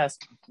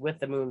manifest with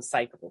the moon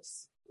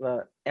cycles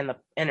and the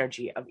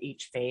energy of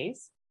each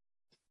phase.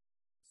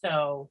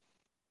 So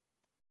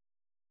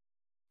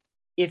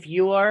if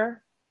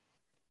your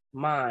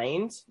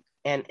mind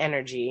and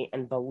energy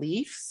and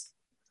beliefs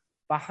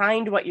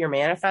behind what you're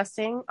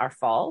manifesting are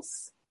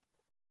false,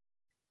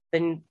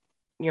 then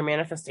your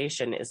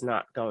manifestation is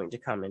not going to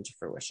come into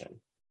fruition.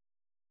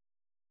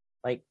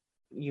 Like,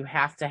 you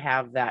have to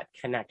have that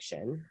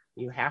connection.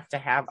 You have to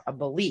have a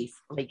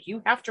belief. Like,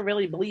 you have to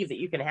really believe that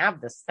you can have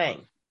this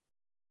thing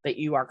that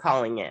you are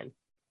calling in,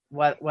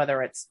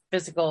 whether it's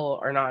physical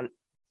or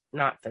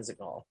not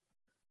physical.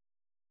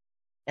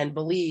 And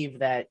believe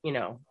that,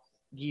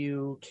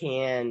 you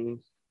can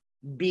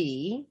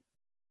be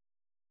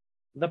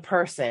the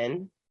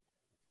person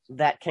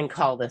that can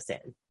call this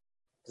in.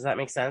 Does that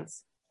make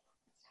sense?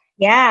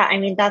 Yeah, I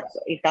mean,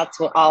 that's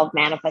what all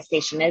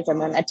manifestation is.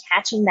 And then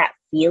attaching that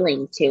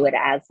feeling to it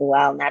as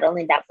well. Not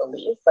only that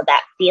belief, but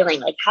that feeling.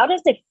 Like, how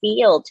does it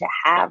feel to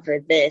have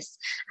this?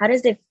 How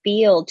does it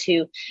feel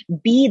to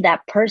be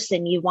that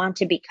person you want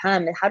to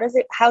become? And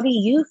how do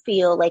you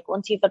feel like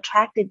once you've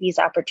attracted these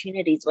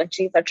opportunities, once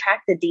you've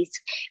attracted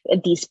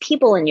these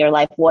people in your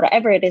life,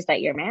 whatever it is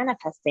that you're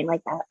manifesting,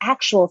 like that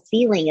actual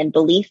feeling and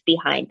belief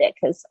behind it?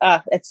 Because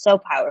it's so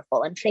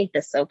powerful, and faith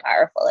is so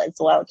powerful as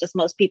well. Just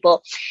most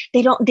people,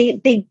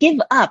 they give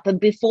up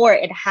before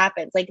it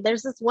happens. Like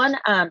there's this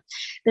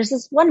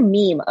one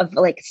meme of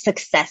like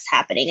success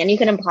happening, and you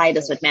can imply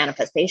this with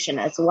manifestation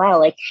as well.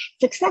 Like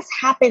success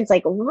happens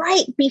like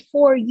right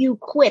before you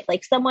quit,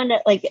 like someone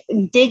like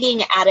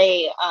digging at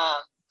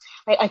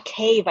a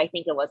cave, I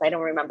think it was. I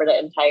don't remember the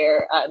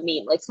entire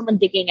meme. Like someone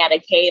digging at a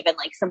cave and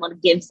like someone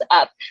gives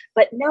up.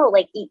 But no,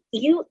 like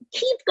you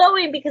keep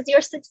going because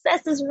your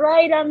success is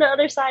right on the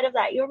other side of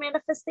that. Your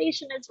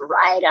manifestation is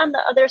right on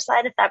the other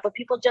side of that. But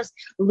people just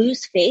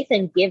lose faith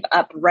and give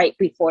up right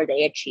before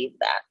they achieve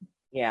that.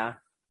 Yeah.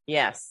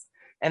 Yes.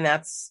 And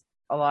that's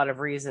a lot of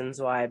reasons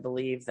why I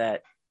believe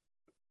that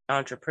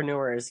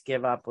entrepreneurs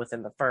give up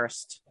within the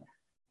first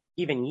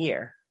even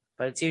year,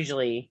 but it's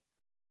usually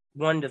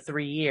 1 to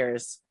 3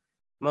 years.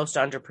 Most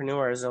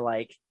entrepreneurs are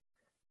like,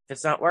 if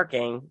it's not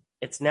working,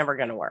 it's never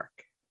going to work.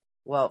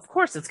 Well, of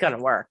course it's going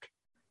to work.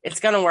 It's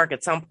going to work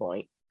at some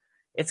point.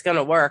 It's going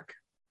to work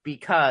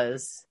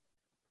because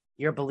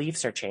your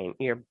beliefs are changed.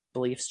 Your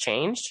beliefs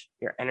changed.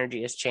 Your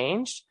energy has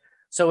changed.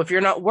 So if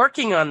you're not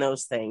working on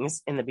those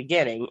things in the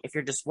beginning, if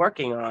you're just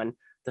working on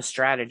the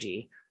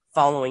strategy,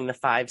 following the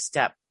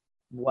 5-step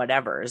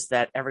whatevers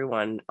that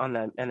everyone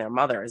and their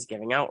mother is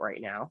giving out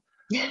right now,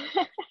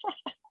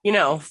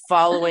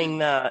 following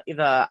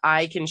the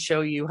I can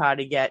show you how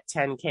to get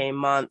 10K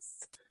month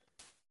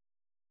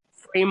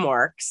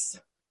frameworks.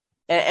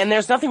 And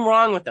there's nothing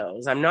wrong with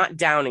those. I'm not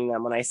downing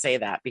them when I say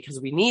that, because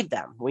we need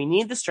them. We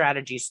need the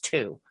strategies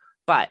too.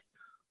 But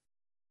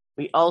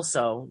we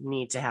also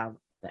need to have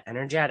the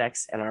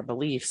energetics and our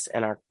beliefs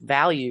and our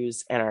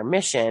values and our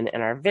mission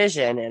and our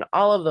vision and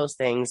all of those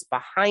things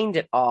behind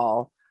it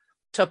all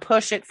to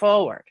push it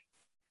forward,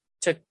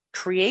 to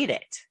create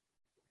it.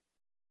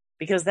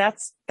 Because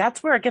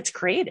that's where it gets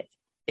created.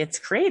 It's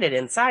created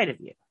inside of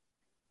you.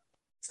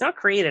 It's not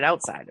created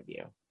outside of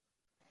you.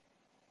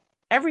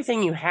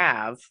 Everything you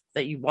have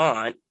that you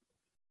want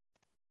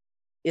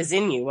is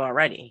in you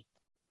already.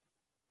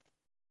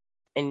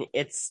 And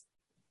it's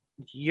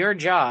your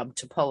job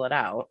to pull it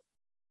out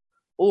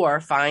or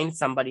find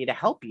somebody to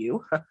help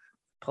you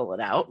pull it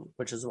out,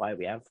 which is why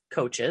we have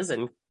coaches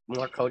and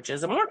more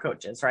coaches and more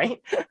coaches, right?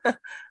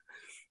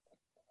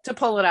 To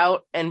pull it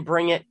out and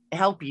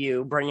help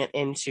you bring it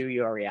into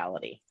your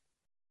reality.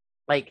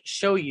 Like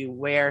show you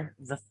where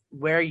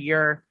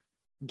your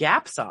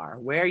gaps are,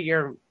 where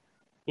you're,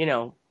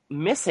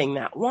 missing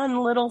that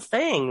one little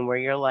thing where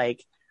you're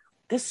like,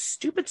 this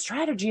stupid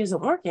strategy isn't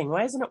working.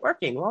 Why isn't it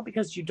working? Well,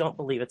 because you don't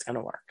believe it's going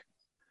to work.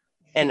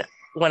 And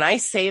when I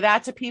say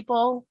that to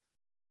people,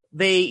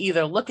 they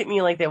either look at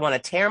me like they want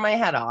to tear my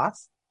head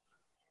off,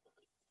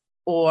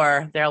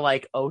 or they're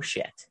like, oh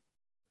shit,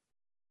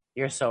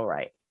 you're so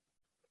right.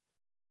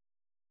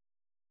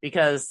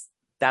 Because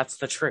that's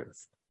the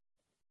truth.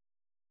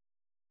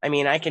 I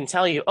mean, I can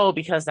tell you,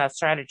 because that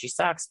strategy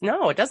sucks.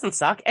 No, it doesn't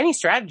suck. Any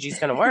strategy is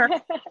going to work.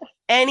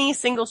 Any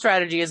single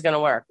strategy is going to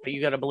work, but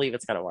you got to believe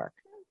it's going to work.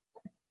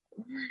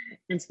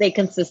 And stay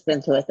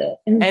consistent with it.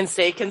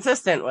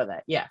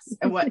 Yes.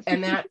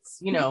 And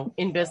that's,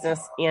 in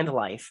business and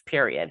life,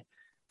 period.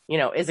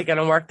 Is it going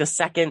to work the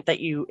second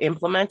that you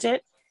implement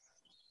it?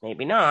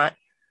 Maybe not.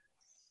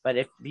 But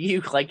if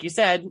you, like you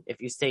said,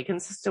 if you stay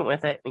consistent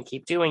with it and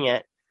keep doing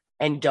it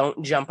and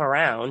don't jump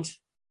around,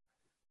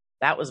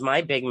 that was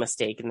my big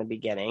mistake in the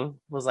beginning,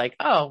 was like,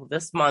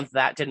 this month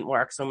that didn't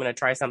work, so I'm going to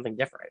try something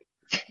different.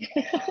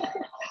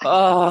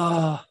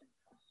 Yeah.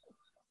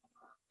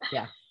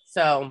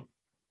 So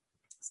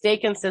stay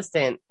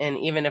consistent, and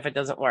even if it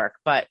doesn't work,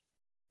 but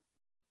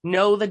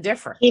know the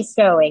difference. Keep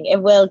going. You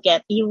will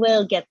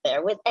get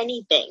there with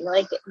anything,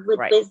 like with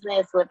Right.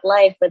 business, with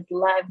life,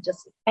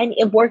 just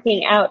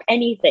working out,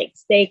 anything.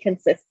 Stay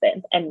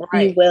consistent and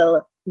Right. You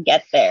will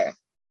get there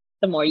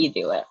the more you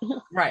do it.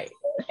 Right.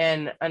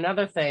 And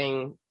another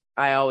thing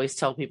I always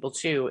tell people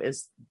too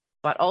is,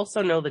 but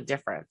also know the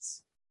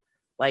difference.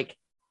 Like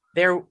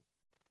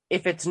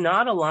if it's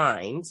not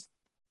aligned,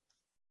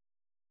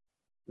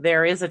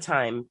 there is a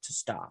time to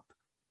stop.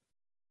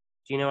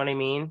 Do you know what I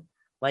mean?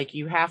 Like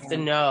you have to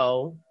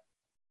know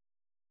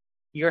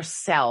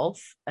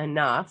yourself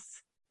enough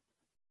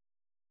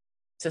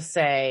to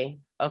say,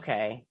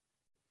 okay,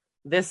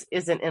 this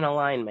isn't in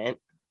alignment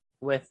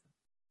with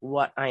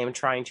what I am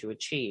trying to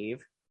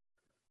achieve,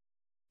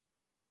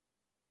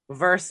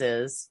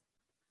 versus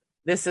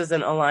this is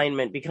an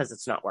alignment because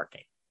it's not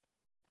working.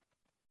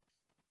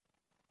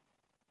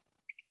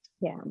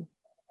 Yeah.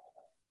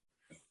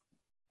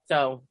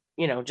 So,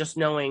 just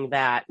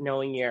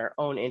knowing your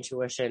own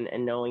intuition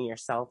and knowing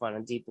yourself on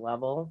a deep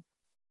level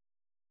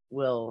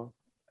will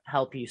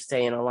help you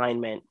stay in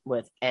alignment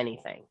with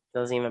anything.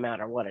 Doesn't even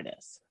matter what it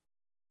is.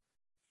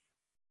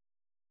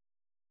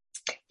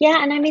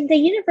 Yeah, and I mean, the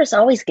universe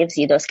always gives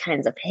you those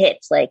kinds of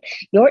hits. Like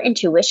your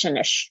intuition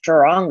is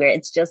stronger.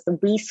 It's just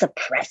we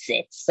suppress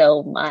it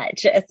so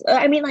much.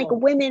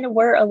 Women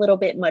were a little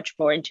bit much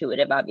more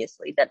intuitive,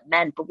 obviously, than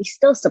men, but we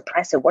still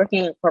suppress it.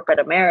 Working in corporate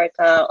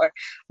America or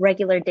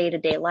regular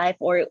day-to-day life,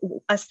 or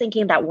us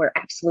thinking that we're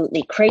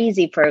absolutely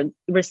crazy for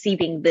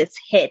receiving this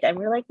hit. And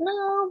we're like,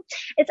 no,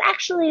 it's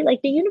actually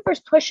like the universe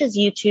pushes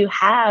you to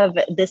have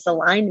this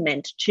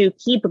alignment, to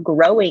keep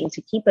growing,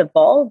 to keep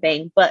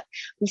evolving, but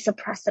we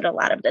suppress it a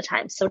lot of the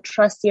time. So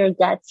trust your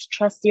guts,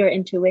 trust your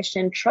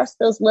intuition, trust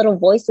those little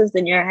voices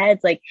in your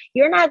heads. Like,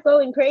 you're not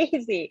going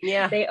crazy.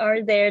 Yeah. They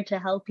are there to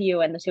help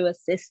you and to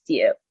assist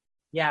you.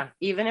 Yeah,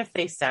 even if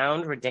they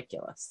sound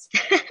ridiculous.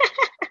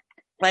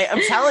 Like,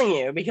 I'm telling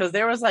you, because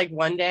there was like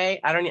one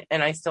day,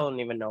 and I still don't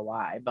even know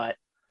why, but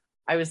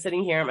I was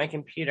sitting here at my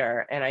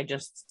computer and I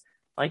just,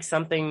 like,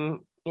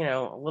 something, a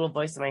little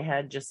voice in my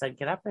head just said,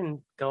 get up and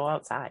go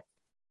outside.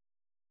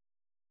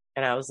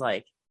 And I was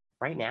like,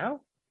 right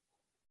now?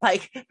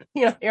 Like,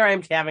 here I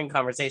am having a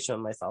conversation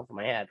with myself in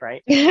my head,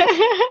 right?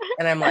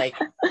 And I'm like,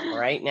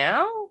 right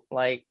now?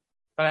 Like,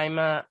 but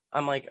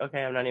I'm like,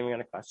 okay, I'm not even going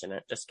to question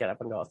it. Just get up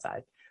and go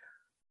outside.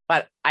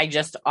 But I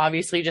just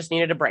obviously just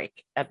needed a break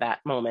at that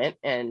moment.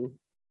 And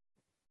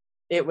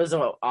it was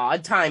an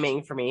odd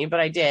timing for me, but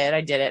I did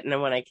it. And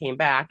then when I came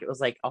back, it was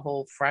like a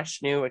whole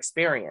fresh new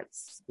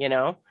experience,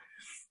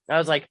 I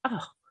was like,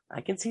 oh,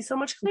 I can see so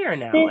much clearer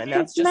now. This And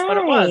that's is just what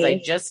it was. I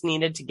nice. just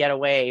needed to get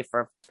away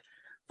for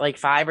like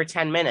 5 or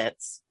 10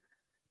 minutes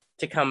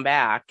to come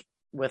back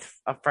with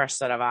a fresh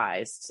set of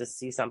eyes to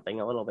see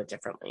something a little bit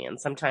differently. And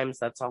sometimes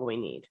that's all we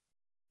need.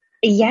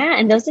 Yeah,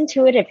 and those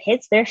intuitive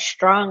hits, they're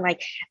strong.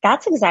 Like,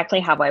 that's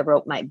exactly how I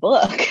wrote my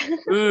book.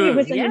 It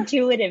was an Yeah.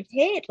 intuitive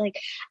hit. Like,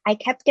 I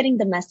kept getting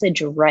the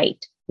message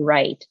right,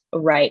 right,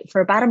 right for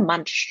about a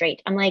month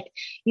straight. I'm like,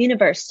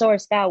 universe,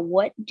 source, God,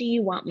 what do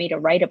you want me to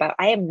write about?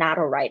 I am not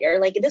a writer.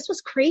 Like, this was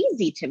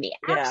crazy to me.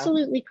 Yeah.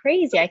 Absolutely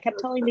crazy. I kept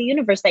telling the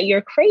universe that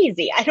you're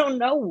crazy. I don't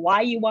know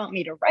why you want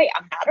me to write.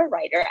 I'm not a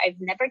writer.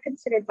 I've never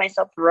considered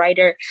myself a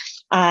writer.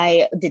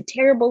 I did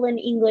terrible in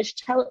English,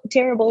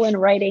 terrible in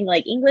writing.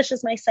 Like, English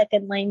is my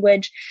second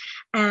language.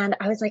 And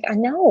I was like, I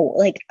know,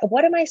 like,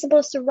 what am I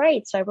supposed to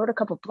write? So I wrote a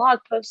couple blog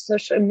posts,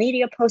 social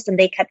media posts, and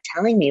they kept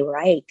telling me,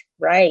 right,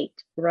 right,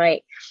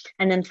 right.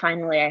 And then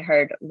finally I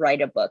heard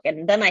write a book.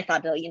 And then I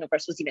thought the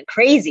universe was even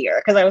crazier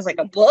because I was like,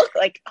 a book?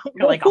 Like,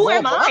 like, who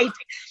am I?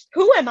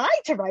 Who am I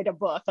to write a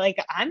book? Like,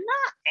 I'm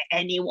not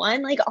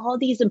anyone. Like, all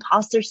these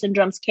imposter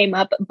syndromes came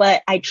up,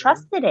 but I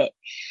trusted it.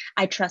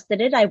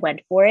 I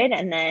went for it.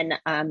 And then,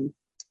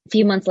 a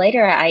few months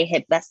later, I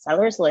hit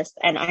bestsellers list,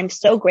 and I'm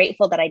so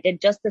grateful that I did.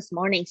 Just this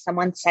morning,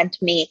 someone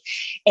sent me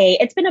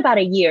it's been about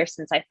a year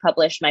since I've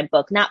published my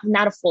book,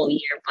 not a full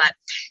year, but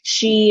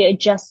she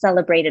just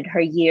celebrated her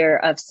year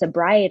of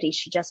sobriety.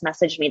 She just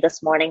messaged me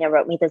this morning and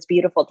wrote me this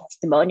beautiful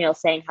testimonial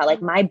saying how,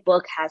 like, my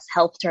book has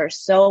helped her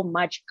so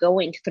much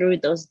going through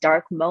those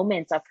dark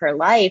moments of her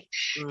life.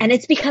 And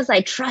it's because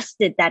I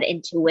trusted that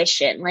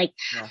intuition. Like,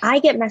 I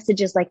get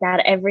messages like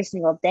that every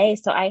single day.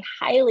 So I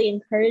highly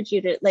encourage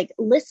you to, like,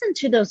 listen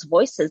to those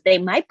voices. They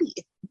might be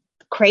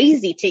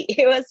crazy to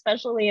you,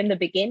 especially in the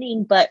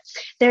beginning, but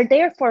they're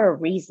there for a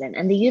reason.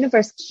 And the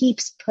universe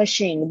keeps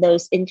pushing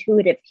those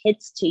intuitive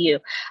hits to you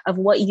of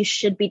what you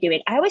should be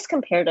doing. I always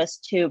compared us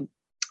to,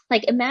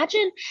 like,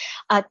 imagine,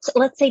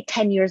 let's say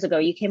 10 years ago,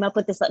 you came up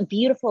with this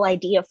beautiful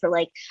idea for,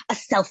 like, a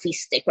selfie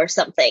stick or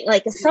something,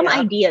 like some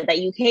idea that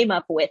you came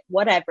up with,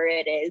 whatever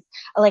it is,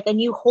 like a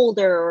new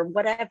holder or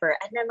whatever.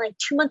 And then, like,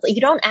 2 months, you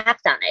don't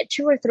act on it.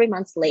 2 or 3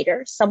 months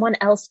later, someone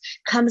else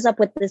comes up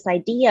with this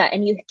idea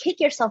and you kick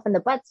yourself in the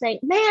butt saying,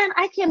 man,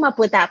 I came up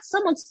with that.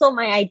 Someone stole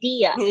my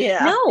idea.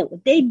 Yeah. No,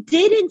 they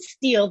didn't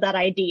steal that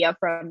idea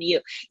from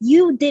you.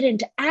 You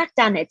didn't act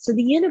on it. So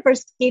the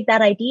universe gave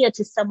that idea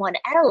to someone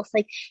else.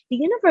 Like, the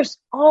universe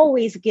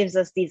always gives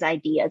us these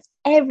ideas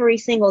every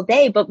single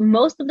day, but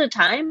most of the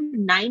time,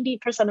 90%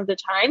 of the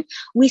time,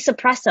 we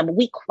suppress them,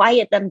 we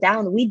quiet them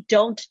down, we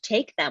don't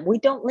take them, we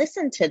don't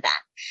listen to them.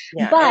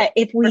 Yeah, but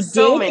if we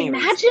did,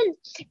 imagine,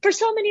 for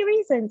so many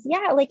reasons,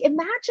 like,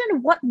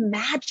 imagine what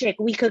magic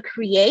we could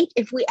create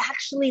if we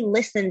actually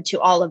listened to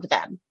all of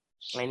them.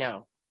 I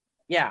know.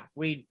 Yeah,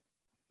 we'd,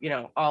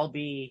 all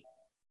be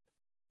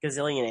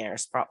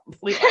gazillionaires,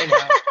 probably. I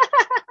know.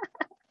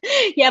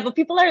 Yeah, but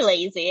people are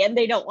lazy and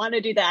they don't want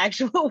to do the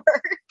actual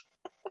work.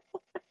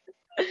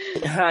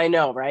 I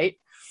know, right?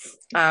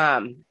 I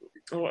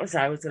was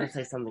going to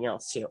say something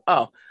else too.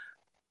 Oh,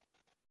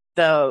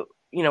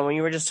 when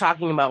you were just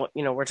talking about,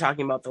 we're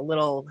talking about the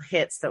little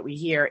hits that we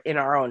hear in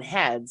our own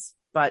heads,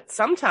 but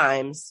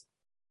sometimes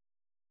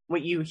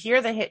when you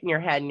hear the hit in your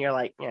head and you're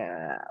like,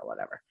 yeah,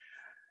 whatever,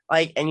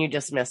 like, and you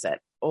dismiss it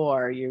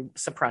or you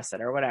suppress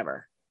it or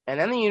whatever. And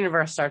then the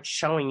universe starts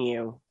showing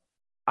you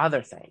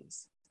other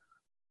things.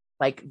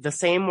 Like, the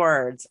same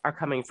words are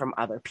coming from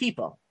other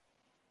people.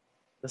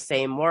 The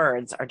same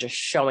words are just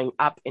showing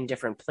up in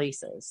different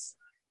places.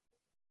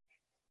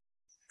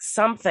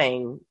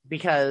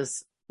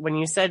 Because when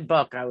you said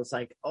book, I was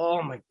like,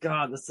 oh my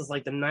God, this is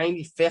like the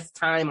 95th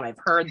time I've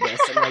heard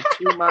this in like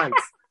 2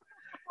 months.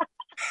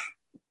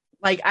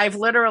 Like, I've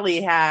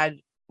literally had,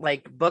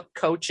 like, book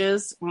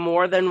coaches,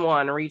 more than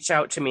one, reach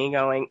out to me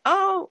going,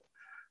 oh,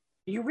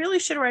 you really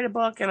should write a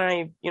book and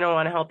I,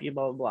 want to help you,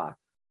 blah, blah, blah.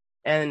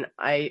 And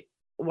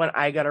when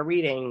I got a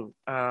reading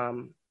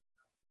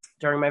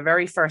during my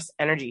very first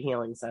energy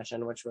healing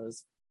session, which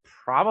was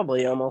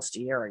probably almost a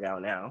year ago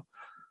now.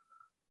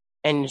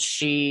 And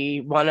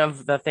one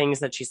of the things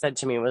that she said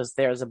to me was,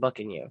 there's a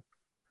book in you.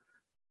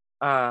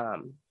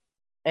 And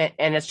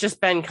it's just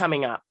been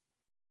coming up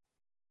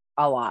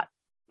a lot.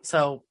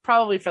 So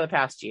probably for the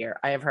past year,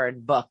 I have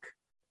heard book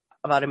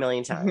about 1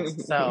 million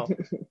times. So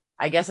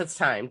I guess it's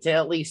time to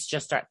at least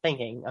just start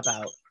thinking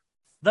about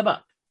the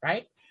book,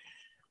 right?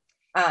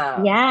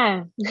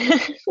 Yeah.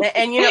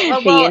 And you know,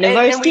 The well,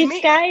 universe and we keeps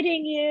make,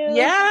 guiding you.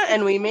 yeah,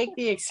 and we make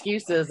the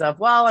excuses of,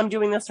 well, I'm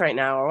doing this right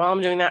now, or well,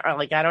 I'm doing that, or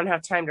like I don't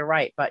have time to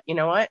write. But you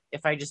know what?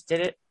 If I just did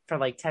it for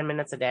like 10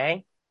 minutes a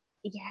day,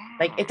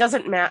 like it Yeah.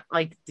 doesn't matter.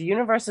 Like the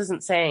universe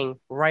isn't saying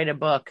write a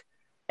book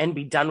and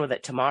be done with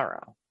it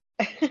tomorrow,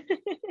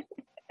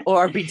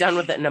 or be done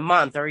with it in a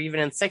month, or even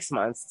in 6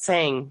 months. It's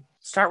saying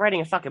start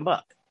writing a fucking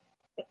book,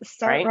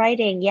 Start right?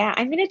 writing. Yeah.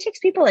 I mean, it takes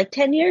people like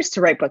 10 years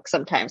to write books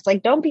sometimes.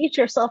 Like, don't beat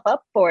yourself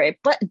up for it,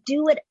 but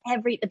do it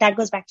that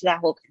goes back to that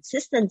whole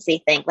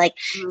consistency thing. Like,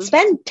 Mhm.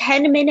 spend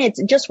 10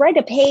 minutes, just write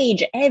a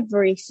page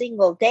every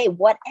single day,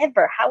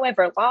 whatever,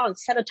 however long,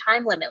 set a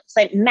time limit,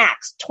 say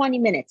max 20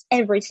 minutes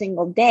every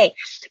single day,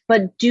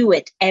 but do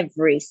it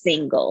every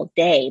single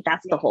day.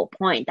 That's the Yeah. whole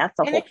point. That's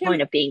the And whole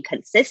point of being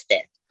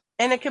consistent.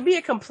 it can be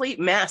a complete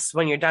mess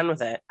when you're done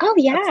with it. Oh,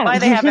 That's yeah. why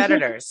they have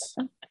editors.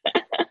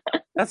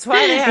 That's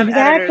why they have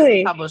editors and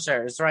Exactly.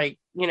 publishers, right?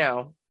 You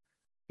know,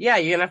 yeah,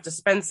 you're gonna have to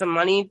spend some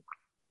money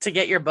to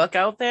get your book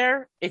out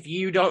there. If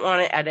you don't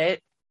want to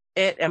edit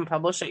it and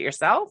publish it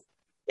yourself,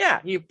 yeah,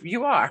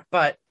 you are.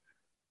 But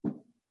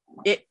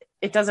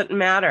it doesn't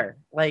matter.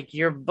 Like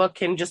your book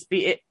can just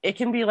be it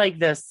can be like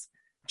this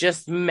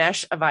just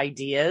mesh of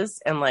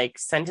ideas and like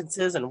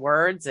sentences and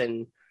words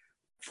and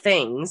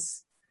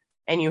things,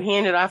 and you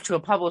hand it off to a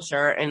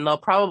publisher and they'll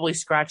probably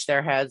scratch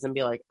their heads and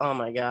be like, oh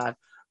my God,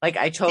 like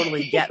I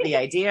totally get the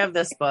idea of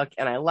this book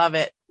and I love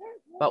it,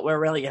 but we're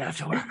really gonna have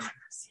to work on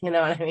this. You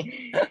know what I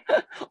mean?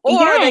 Or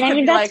Yeah. they And I could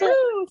mean, be that's like, what.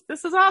 ooh,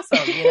 this is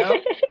awesome, you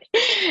know?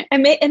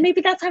 And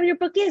maybe that's how your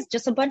book is,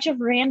 just a bunch of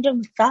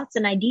random thoughts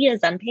and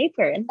ideas on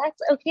paper. And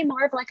that's okay,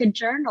 more of like a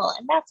journal.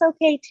 And that's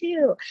okay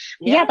too.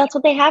 But yeah, Yeah, that's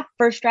what they have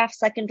first draft,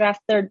 second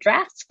draft, third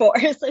drafts for.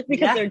 So because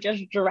yeah, they're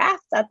just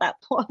drafts at that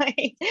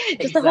point.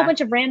 Just a whole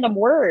bunch of exactly. random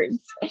words.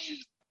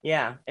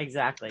 Yeah,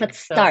 exactly. But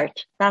So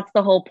start. That's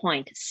the whole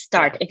point.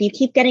 Start. yeah, If you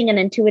keep getting an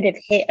intuitive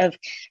hit of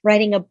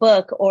writing a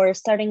book or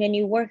starting a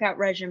new workout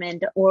regimen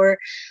or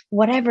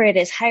whatever it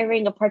is,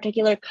 hiring a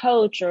particular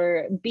coach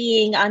or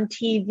being on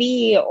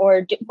TV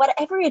or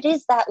whatever it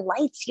is that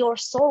lights your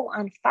soul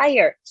on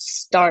fire,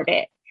 start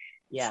it.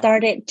 yeah.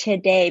 Start it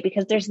today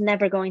because there's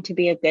never going to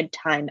be a good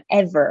time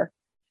ever.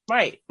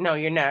 Right. No,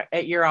 you're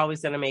not. You're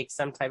always going to make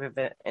some type of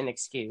an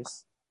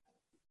excuse,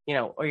 you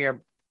know, or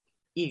your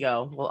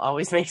ego will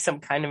always make some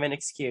kind of an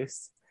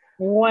excuse.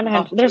 I'll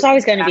 100. There's hold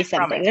always you going to be back from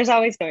something. it. There's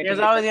always going to There's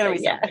be always going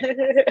to something. be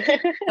Yeah.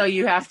 something. So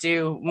you have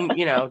to,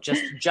 you know,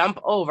 just jump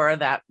over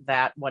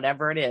that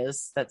whatever it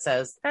is that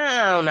says,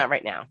 oh, not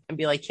right now, and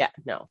be like, yeah,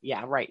 no,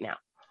 yeah, right now.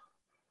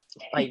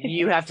 Like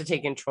you have to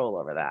take control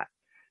over that.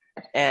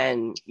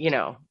 And, you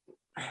know,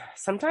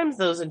 sometimes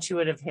those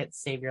intuitive hits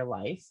save your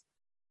life.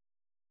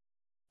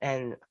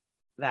 And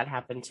that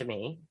happened to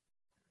me.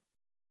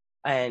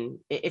 And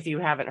if you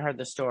haven't heard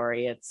the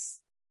story,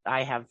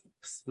 I have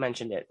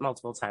mentioned it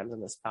multiple times in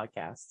this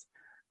podcast.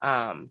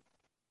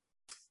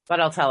 But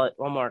I'll tell it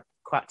one more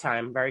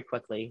time very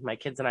quickly. My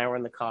kids and I were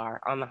in the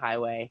car on the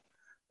highway.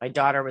 My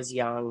daughter was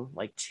young,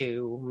 like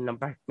 2,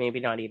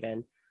 maybe not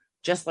even,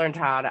 just learned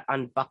how to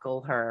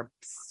unbuckle her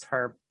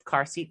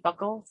car seat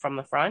buckle from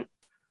the front.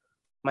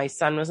 My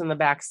son was in the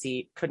back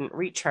seat, couldn't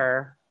reach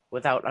her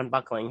without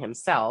unbuckling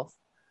himself.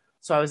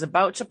 So I was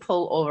about to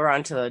pull over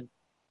onto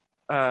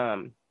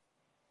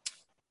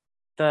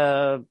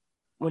the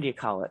what do you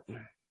call it?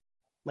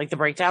 Like the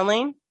breakdown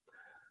lane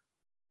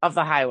of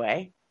the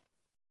highway,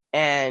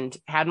 and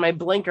had my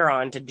blinker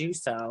on to do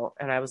so.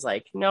 And I was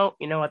like, no,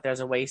 you know what? There's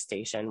a weigh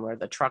station where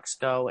the trucks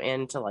go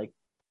in to like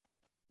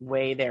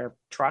weigh their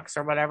trucks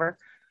or whatever.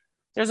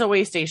 There's a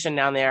weigh station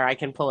down there. I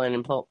can pull in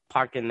and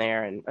park in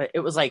there. And it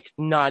was like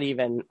not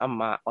even a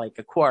mile, like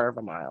a quarter of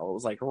a mile. It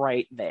was like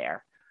right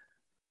there.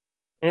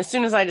 And as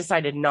soon as I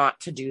decided not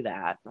to do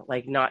that,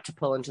 like not to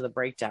pull into the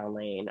breakdown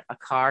lane, a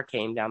car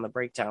came down the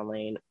breakdown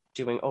lane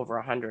doing over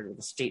 100 with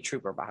a state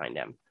trooper behind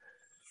him.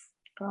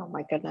 Oh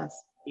my goodness.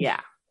 Yeah.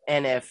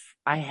 And if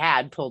I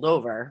had pulled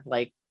over,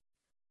 like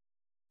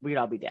we'd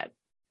all be dead.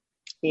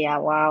 Yeah.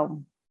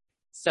 Wow.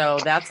 So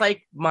that's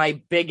like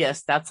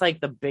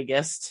the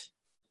biggest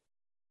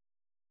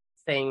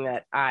thing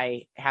that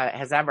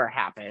has ever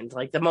happened.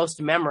 Like the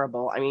most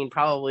memorable. I mean,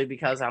 probably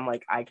because I'm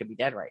like, I could be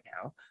dead right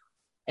now.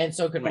 And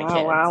so could my kids,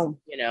 Wow.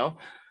 you know?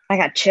 I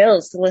got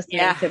chills listening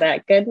Yeah. to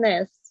that.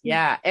 Goodness.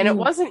 Yeah. And it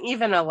wasn't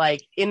even a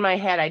like in my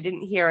head, I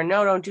didn't hear a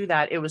no, don't do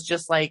that. It was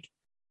just like,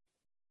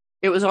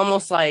 it was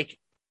almost like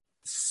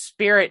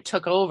spirit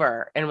took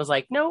over and was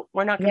like, no,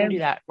 we're not going to do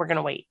that. We're going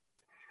to wait.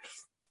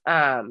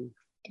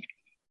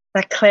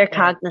 That clear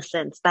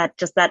cognizance, that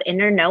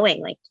inner knowing,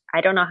 like,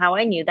 I don't know how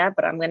I knew that,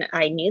 but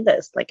I knew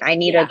this. Like, I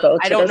need to go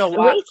to this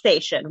weigh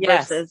station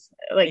versus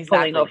like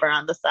pulling over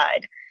on the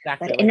side.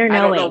 Exactly. That inner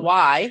knowing. I don't know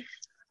why.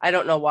 I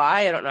don't know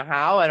why. I don't know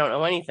how. I don't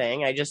know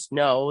anything. I just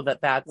know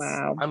that's,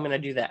 wow. I'm going to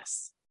do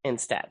this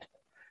instead.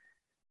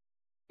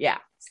 Yeah.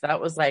 So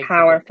that was like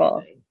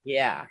powerful.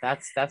 Yeah.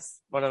 That's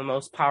one of the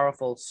most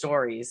powerful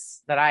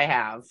stories that I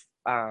have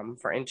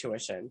for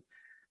intuition.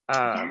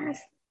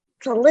 Yes.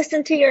 So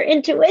listen to your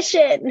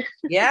intuition.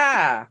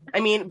 Yeah. I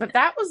mean, but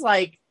that was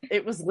like,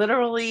 it was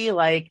literally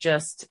like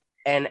just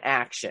an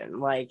action.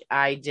 Like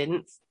I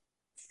didn't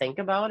think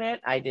about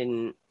it.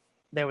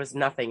 There was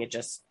nothing. It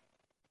just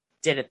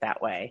did it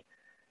that way.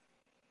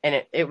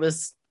 And it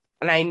was,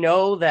 and I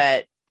know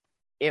that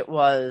it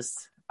was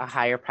a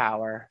higher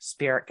power,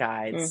 spirit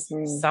guides,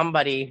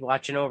 somebody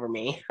watching over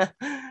me,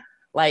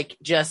 like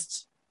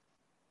just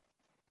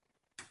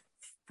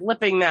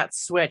flipping that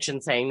switch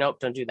and saying, nope,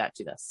 don't do that,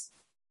 do this.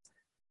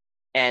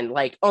 And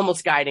like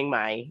almost guiding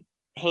my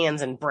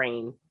hands and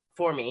brain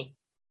for me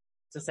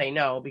to say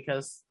no,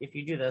 because if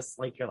you do this,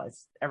 like your life,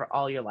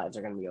 all your lives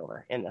are going to be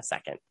over in a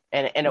second.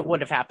 And it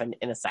would have happened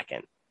in a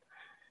second.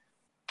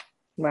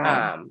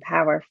 Wow.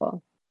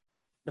 Powerful.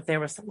 But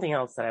there was something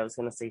else that I was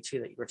going to say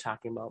too that you were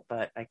talking about,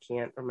 but I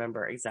can't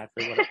remember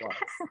exactly what it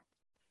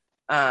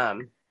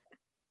was.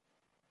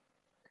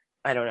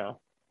 I don't know,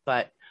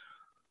 but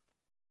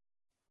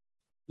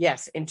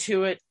yes,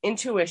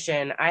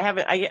 intuition.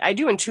 I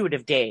do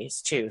intuitive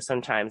days too.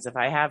 Sometimes if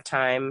I have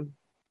time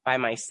by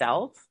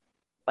myself,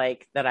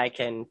 like that I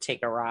can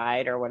take a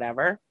ride or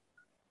whatever.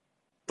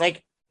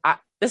 Like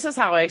this is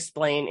how I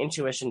explain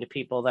intuition to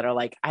people that are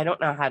like, I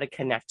don't know how to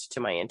connect to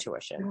my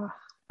intuition.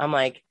 I'm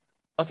like,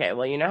 okay,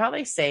 well, you know how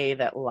they say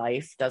that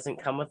life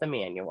doesn't come with a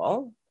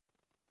manual,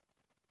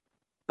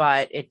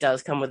 but it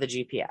does come with a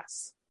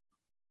GPS.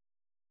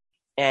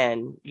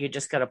 And you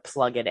just got to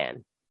plug it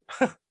in.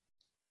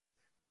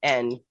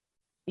 And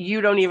you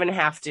don't even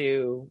have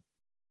to,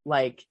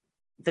 like,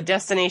 the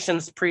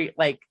destination's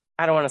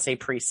I don't want to say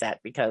preset,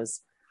 because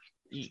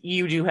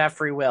you do have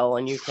free will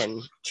and you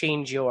can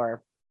change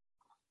your,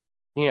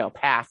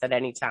 path at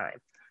any time.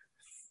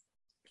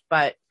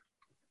 But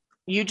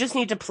you just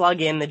need to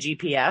plug in the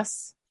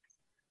GPS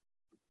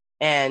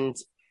and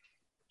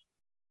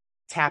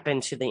tap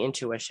into the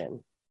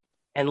intuition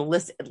and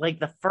listen. Like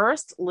the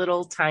first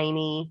little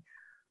tiny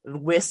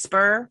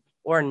whisper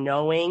or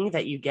knowing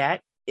that you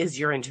get is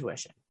your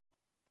intuition.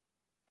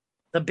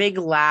 The big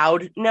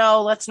loud,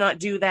 no, let's not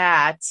do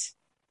that,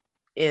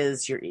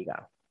 is your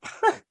ego.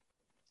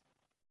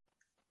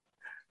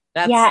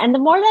 And the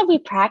more that we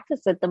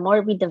practice it, the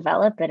more we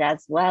develop it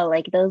as well.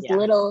 Like those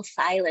little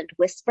silent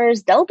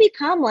whispers, they'll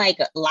become like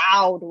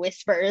loud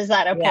whispers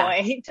at a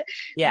point.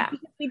 Yeah.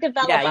 We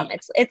develop them.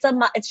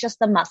 It's just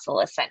a muscle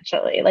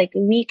essentially. Like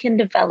we can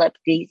develop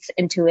these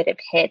intuitive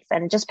hits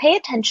and just pay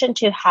attention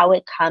to how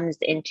it comes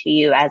into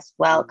you as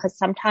well. Cause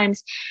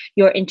sometimes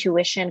your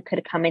intuition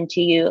could come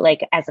into you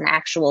like as an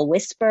actual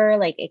whisper.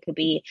 Like it could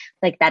be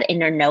like that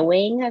inner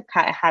knowing,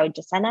 how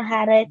Jacenna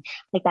had it,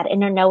 like that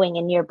inner knowing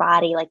in your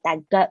body, like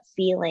that gut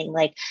feeling,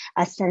 like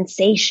a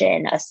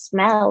sensation, a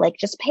smell. Like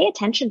just pay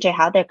attention to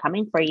how they're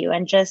coming for you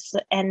and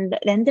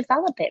then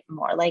develop it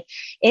more. Like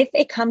if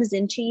it comes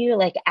into you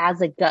like as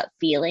a gut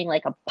feeling,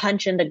 like a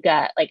punch in the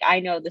gut, like I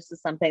know this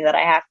is something that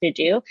I have to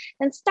do,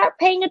 and start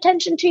paying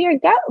attention to your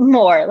gut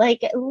more.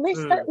 Like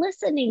start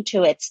listening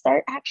to it,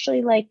 start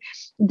actually like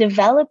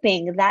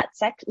developing that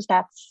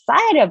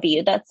side of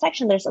you, that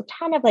section. There's a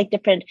ton of like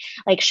different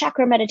like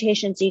chakra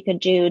meditations you could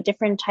do,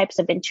 different types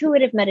of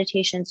intuitive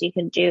meditations you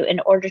can do in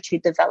order to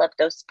develop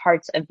those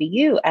parts of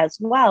you as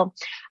well,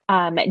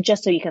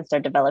 just so you can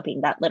start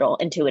developing that little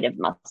intuitive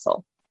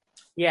muscle.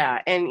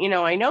 Yeah. And,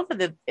 I know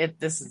that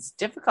this is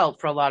difficult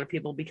for a lot of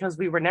people because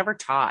we were never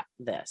taught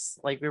this.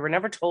 Like we were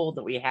never told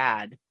that we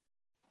had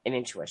an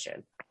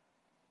intuition.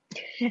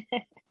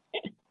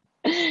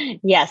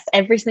 Yes,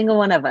 every single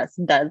one of us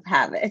does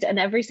have it, and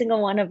every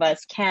single one of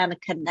us can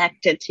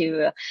connect it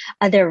to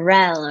other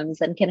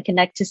realms and can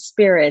connect to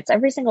spirits.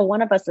 Every single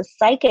one of us is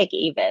psychic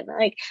even.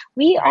 Like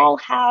we all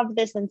have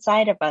this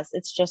inside of us.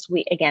 It's just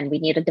we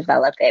need to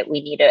develop it.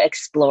 We need to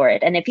explore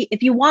it. And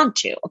if you want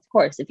to, of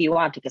course, if you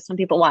want to, because some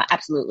people want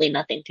absolutely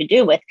nothing to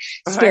do with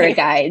spirit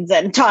guides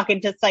and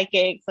talking to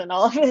psychics and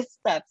all of this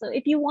stuff. So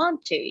if you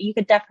want to, you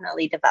could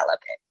definitely develop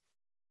it.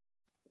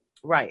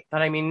 Right.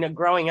 But I mean,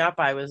 growing up,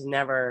 I was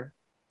never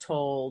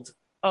told,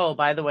 oh,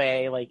 by the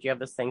way, like you have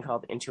this thing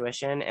called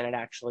intuition and it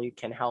actually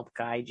can help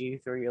guide you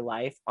through your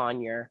life on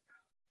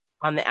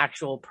the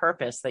actual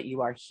purpose that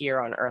you are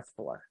here on earth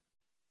for.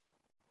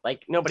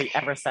 Like nobody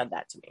ever said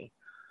that to me.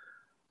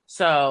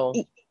 So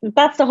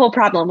that's the whole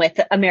problem with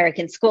the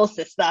American school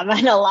system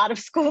and a lot of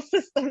school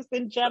systems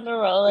in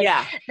general. Like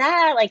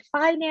that, like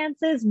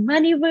finances,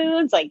 money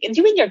wounds, like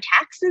doing your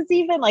taxes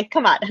even. Like,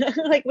 come on.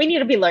 Like we need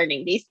to be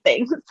learning these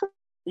things.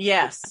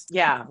 Yes.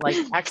 Yeah. Like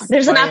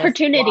there's an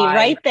opportunity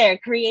right there,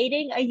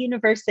 creating a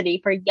university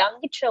for young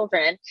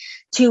children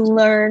to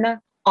learn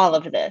all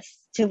of this,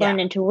 to learn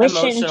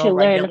intuition, to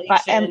learn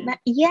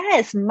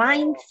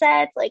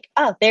mindset. Like,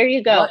 oh, there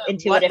you go.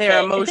 What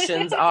their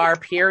emotions are,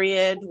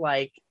 period.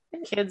 Like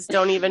kids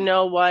don't even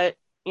know what,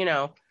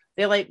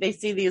 they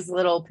see these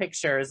little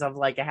pictures of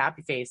like a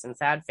happy face and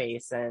sad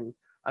face and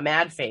a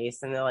mad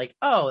face. And they're like,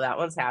 oh, that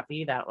one's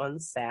happy. That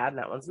one's sad. And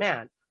that one's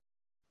mad.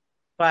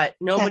 But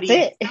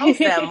nobody tells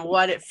them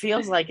what it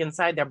feels like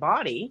inside their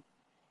body.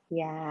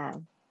 Yeah.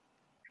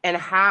 And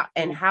how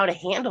to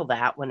handle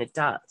that when it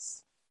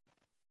does.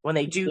 When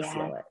they do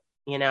feel it.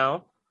 you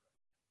know?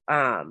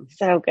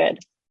 So good.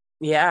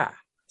 Yeah.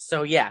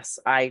 So yes,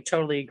 I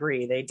totally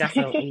agree. They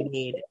definitely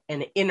need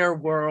an inner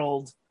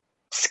world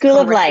School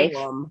of life.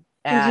 curriculum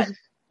I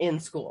in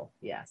school.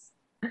 Yes.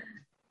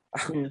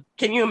 Can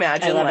you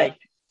imagine, love it. like,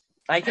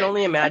 I can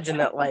only imagine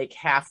that like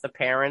half the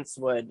parents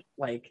would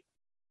like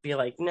be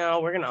like, no,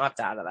 we're gonna opt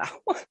out of that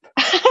one.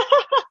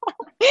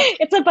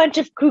 It's a bunch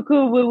of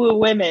cuckoo woo woo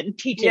women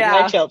teaching my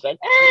Yeah. children.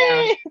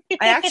 Yeah.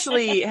 I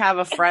actually have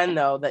a friend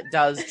though that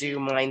does do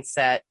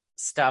mindset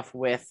stuff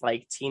with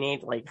like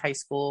like high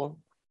school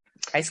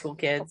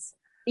kids.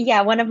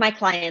 Yeah, one of my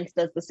clients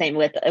does the same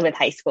with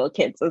high school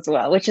kids as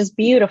well, which is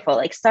beautiful.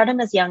 Like start them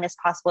as young as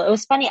possible. It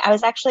was funny. I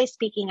was actually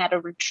speaking at a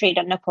retreat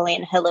at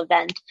Napoleon Hill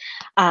event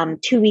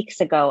 2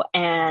 weeks ago,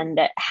 and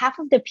half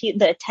of the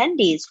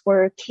attendees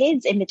were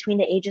kids in between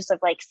the ages of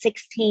like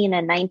 16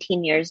 and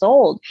 19 years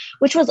old,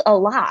 which was a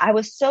lot. I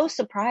was so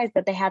surprised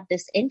that they had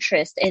this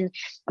interest in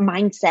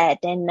mindset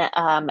and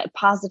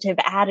positive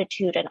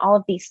attitude and all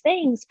of these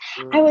things.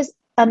 I was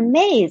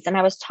amazed, and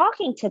I was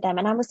talking to them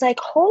and I was like,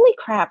 holy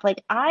crap.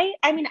 Like I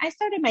mean, I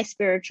started my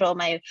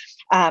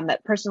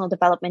personal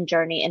development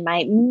journey in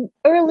my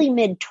early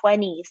mid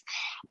 20s,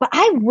 but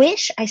I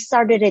wish I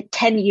started it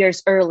 10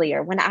 years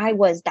earlier when I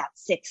was that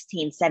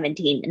 16,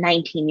 17,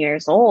 19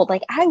 years old.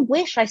 Like I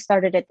wish I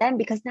started it then,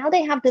 because now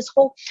they have this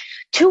whole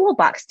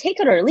toolbox. Take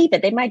it or leave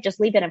it. They might just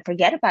leave it and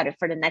forget about it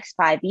for the next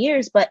 5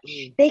 years, but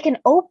they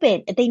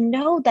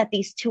know that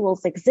these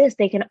tools exist.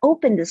 They can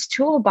open this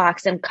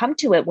toolbox and come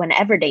to it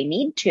whenever they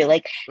need to.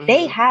 Like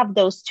they have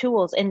those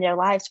tools in their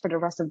lives for the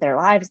rest of their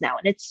lives now.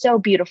 And it's so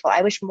beautiful.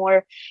 I wish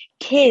more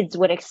kids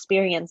would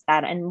experience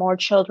that and more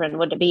children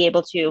would be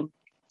able to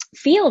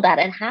feel that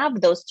and have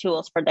those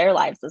tools for their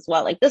lives as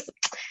well. Like this,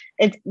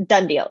 it's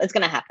done deal. It's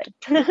going to happen.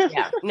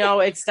 Yeah,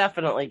 no, it's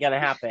definitely going to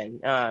happen.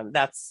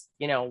 That's,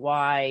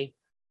 why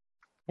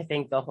I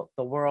think the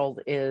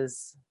world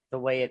is the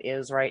way it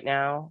is right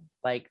now.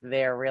 Like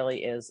there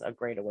really is a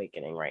great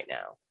awakening right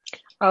now.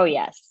 Oh,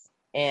 yes.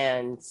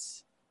 And,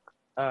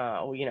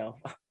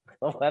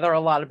 whether a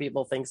lot of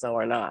people think so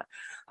or not,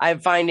 I'm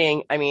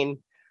finding, I mean,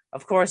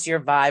 of course your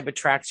vibe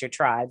attracts your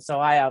tribe. So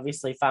I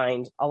obviously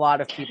find a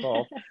lot of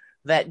people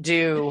that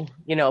do,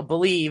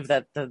 believe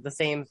that the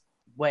same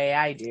way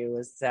I do,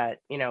 is that,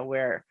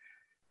 we're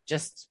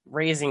just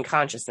raising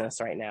consciousness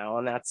right now.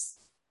 And that's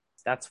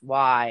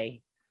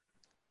why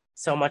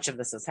so much of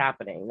this is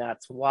happening.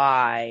 That's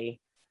why,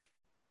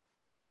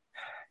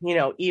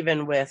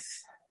 even with,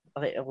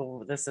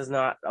 this is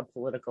not a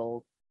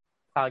political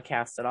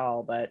podcast at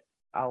all, but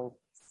I'll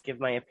give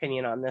my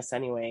opinion on this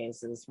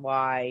anyways, is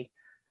why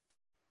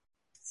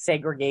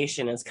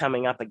segregation is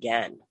coming up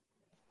again.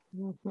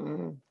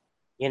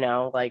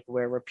 Like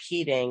we're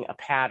repeating a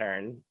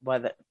pattern,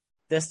 whether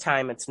this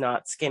time it's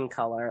not skin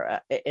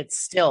color, it's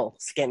still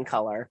skin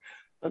color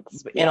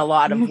in a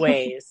lot of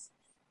ways,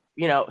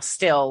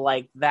 still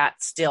like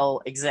that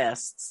still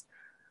exists,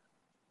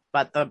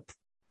 but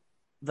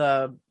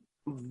the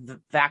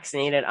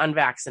vaccinated,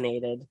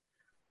 unvaccinated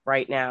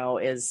right now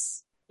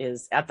is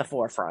at the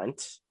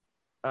forefront,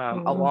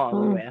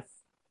 along with,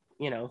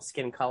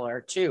 skin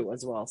color too,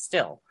 as well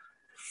still.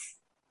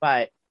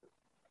 But,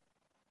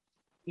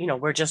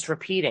 we're just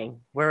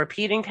repeating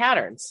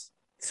patterns.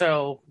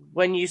 So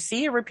when you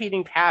see a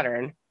repeating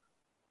pattern,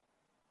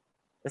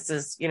 this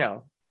is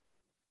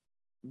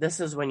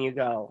when you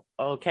go,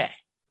 okay,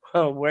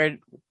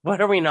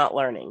 what are we not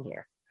learning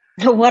here?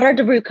 What are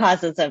the root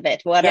causes of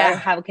it?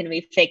 How can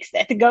we fix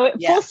it? Go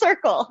full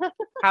circle.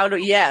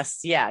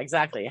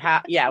 Exactly.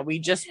 We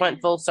just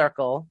went full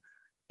circle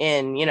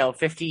in,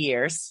 50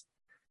 years.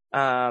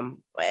 And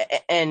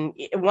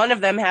one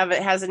of them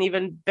hasn't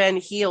even been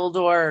healed,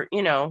 or,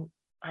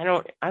 I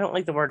don't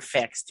like the word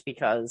fixed,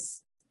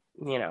 because,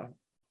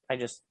 I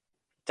just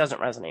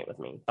doesn't resonate with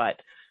me,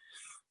 but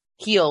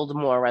healed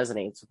more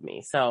resonates with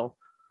me. So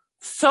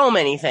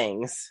many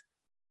things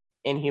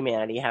in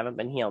humanity haven't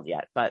been healed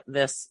yet, but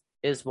this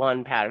is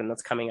one pattern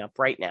that's coming up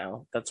right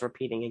now that's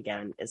repeating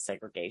again, is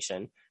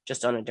segregation,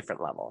 just on a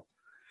different level.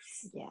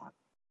 Yeah.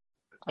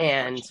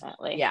 And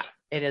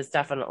it is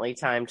definitely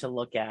time to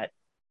look at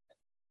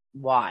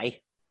why.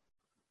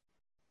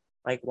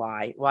 Like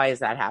why is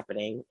that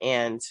happening?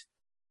 And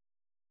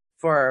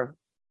for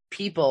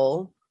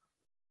people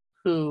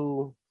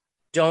who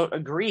don't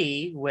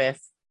agree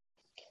with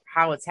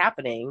how it's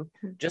happening,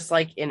 just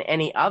like in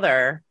any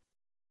other,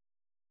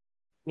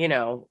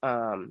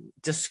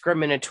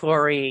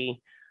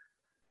 discriminatory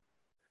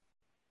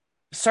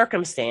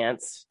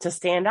circumstance, to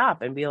stand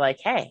up and be like,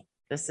 hey,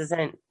 this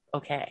isn't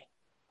okay.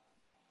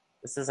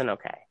 This isn't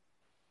okay.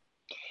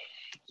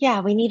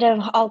 Yeah, we need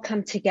to all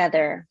come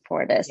together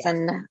for this. Yes.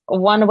 And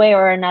one way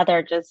or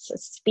another, just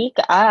speak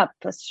up,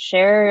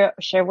 share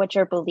what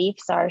your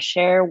beliefs are,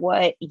 share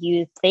what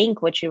you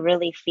think, what you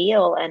really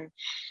feel,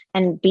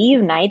 and be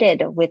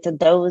united with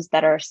those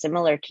that are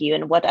similar to you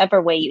in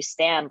whatever way you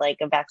stand, like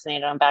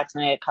vaccinated,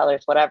 unvaccinated,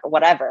 colors,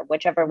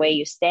 whichever way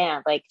you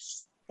stand, like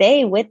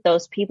stay with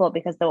those people,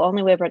 because the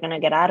only way we're going to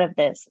get out of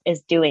this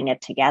is doing it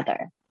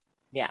together.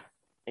 Yeah,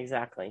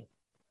 exactly.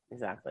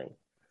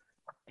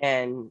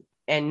 and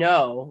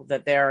know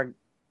that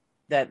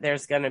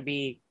there's going to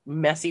be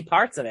messy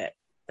parts of it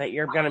that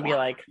you're going to be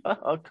like,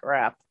 oh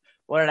crap,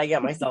 what did I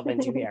get myself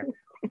into here?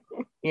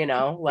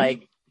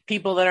 Like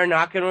people that are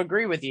not going to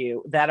agree with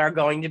you, that are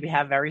going to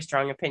have very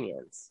strong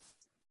opinions.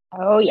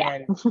 Oh yeah.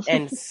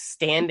 And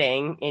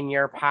standing in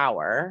your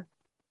power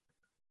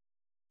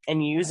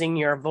and using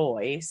your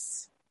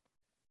voice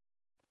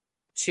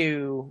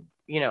to,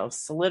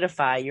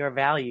 solidify your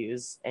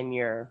values and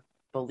your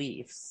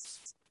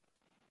beliefs.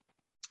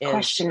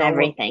 Question so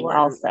everything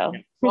important. Also.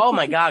 Oh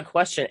my God,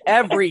 question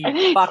every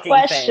fucking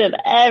question thing.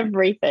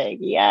 Everything,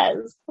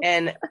 yes.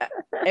 And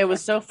it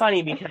was so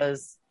funny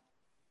because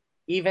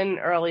even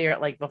earlier,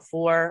 like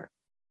before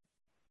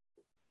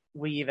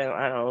we even,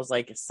 I don't know, it was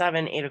like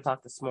 7, 8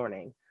 o'clock this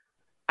morning.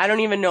 I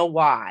don't even know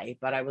why,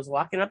 but I was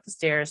walking up the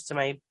stairs to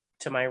my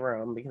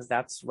room because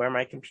that's where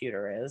my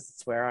computer is.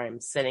 It's where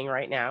I'm sitting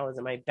right now, is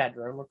in my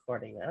bedroom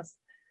recording this.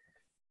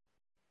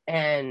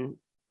 And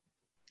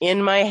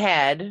in my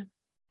head,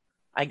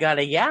 I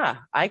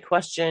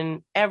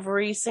question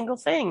every single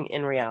thing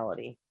in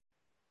reality.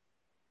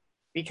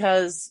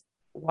 Because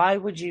why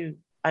would you,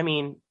 why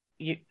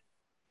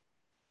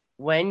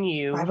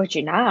would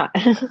you not?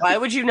 Why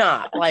would you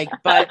not? Like,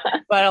 but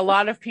a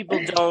lot of people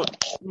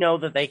don't know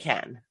that they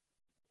can.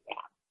 Yeah.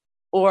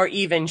 Or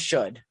even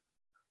should.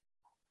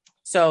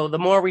 So the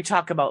more we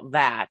talk about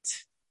that,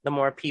 the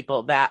more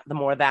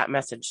that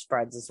message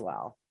spreads as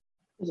well.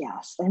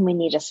 Yes, and we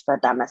need to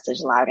spread that message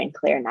loud and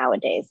clear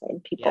nowadays.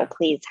 And people,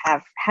 please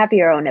have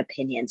your own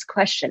opinions,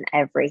 question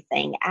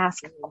everything,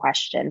 ask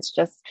questions,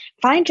 just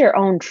find your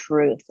own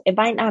truth. It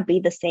might not be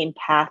the same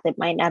path, it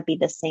might not be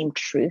the same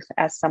truth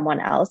as someone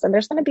else, and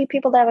there's going to be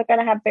people that are going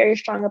to have very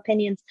strong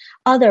opinions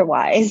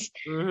otherwise,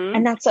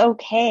 and that's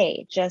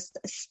okay. Just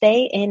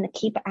stay in,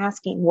 keep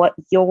asking what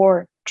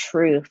your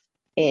truth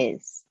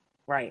is.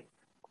 Right,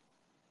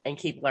 and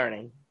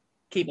learning,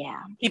 keep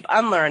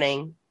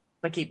unlearning.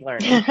 But keep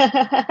learning.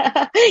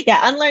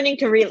 Unlearning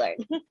to relearn.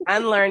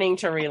 Unlearning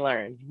to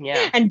relearn.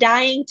 Yeah. And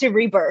dying to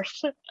rebirth.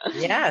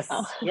 Yes.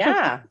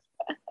 Yeah.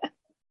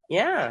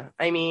 Yeah.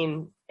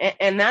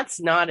 And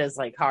that's not as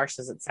like harsh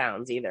as it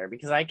sounds either,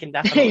 because I can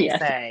definitely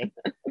say,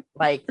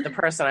 like, the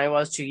person I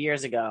was 2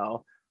 years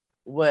ago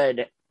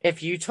would,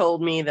 if you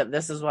told me that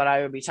this is what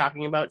I would be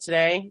talking about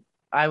today,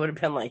 I would have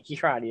been like,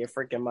 you're out of your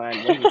freaking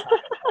mind. What are you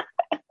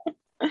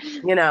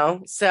talking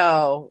about?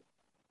 So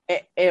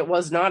it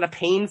was not a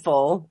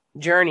painful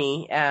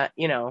journey by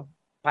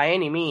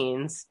any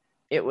means.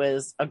 It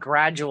was a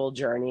gradual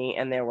journey,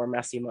 and there were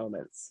messy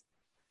moments,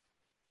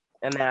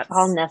 and that's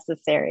all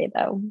necessary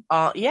though.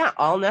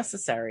 All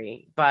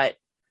necessary, and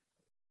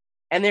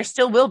there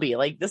still will be.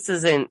 Like, this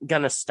isn't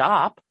gonna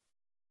stop.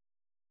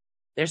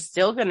 There's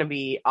still gonna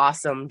be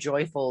awesome,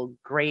 joyful,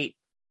 great,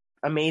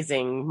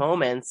 amazing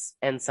moments,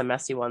 and some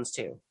messy ones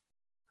too.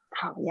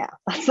 Oh yeah,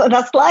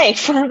 that's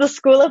life. The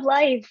school of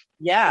life.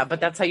 Yeah, but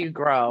that's how you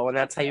grow, and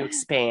that's how you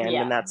expand,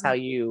 and that's how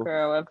you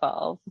grow,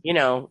 evolve.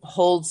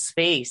 Hold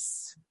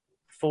space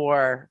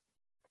for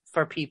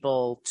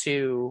people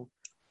to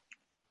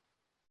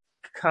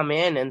come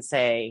in and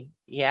say,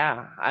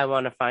 yeah, I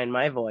want to find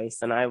my voice,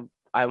 and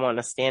I want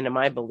to stand in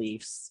my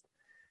beliefs.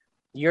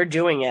 You're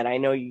doing it. I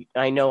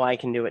know I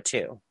can do it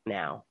too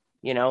now.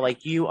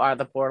 Like, you are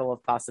the portal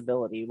of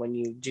possibility when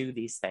you do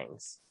these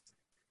things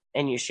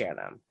and you share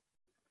them.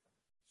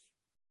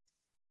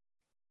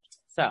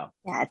 So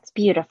yeah, it's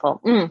beautiful.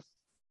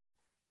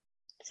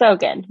 So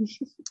good.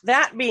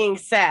 That being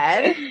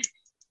said,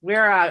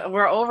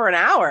 we're over an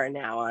hour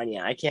now,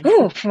 Anya. I can't.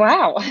 Ooh,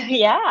 wow.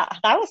 Yeah,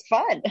 that was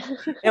fun.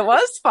 It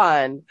was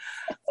fun.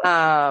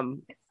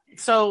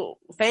 So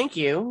thank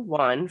you,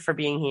 one, for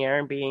being here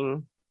and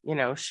being,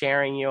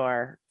 sharing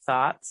your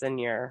thoughts and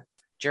your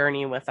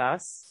journey with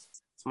us.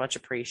 It's much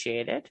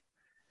appreciated.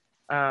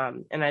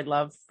 And I'd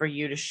love for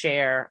you to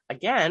share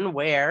again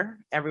where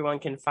everyone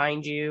can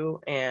find you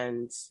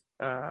and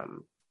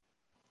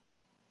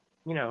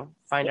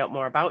find out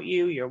more about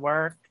you, your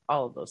work,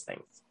 all of those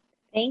things.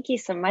 Thank you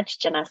so much,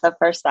 Janessa.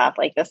 First off,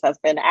 this has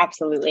been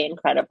absolutely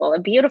incredible. A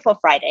beautiful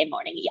Friday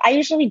morning. I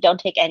usually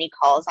don't take any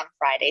calls on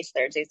Fridays.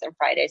 Thursdays and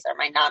Fridays are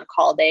my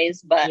non-call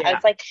days, but I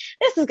was like,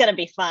 this is going to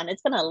be fun.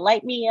 It's going to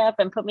light me up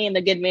and put me in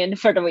the good mood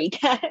for the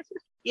weekend.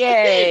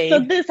 Yay. So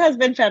this has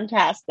been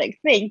fantastic.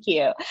 Thank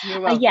you.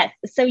 Yes.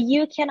 So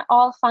you can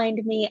all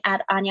find me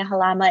at Anya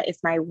Halama is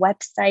my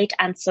website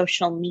and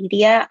social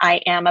media. I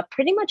am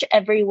pretty much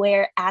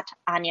everywhere at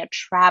Anya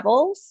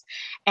Travels,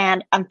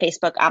 and on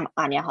Facebook, I'm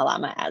Anya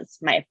Halama as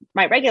my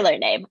regular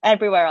name.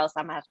 Everywhere else,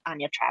 I'm at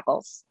Anya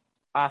Travels.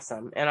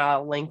 Awesome. And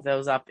I'll link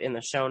those up in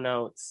the show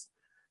notes,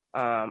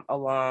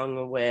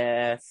 along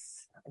with,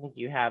 I think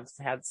you have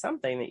had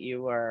something that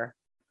you were,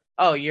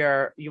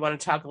 you want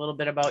to talk a little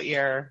bit about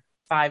your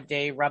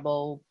 5-day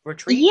Rebel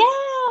retreat?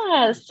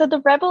 Yeah, so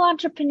the Rebel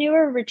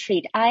Entrepreneur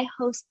Retreat, I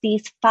host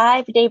these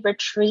 5-day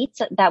retreats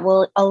that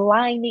will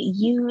align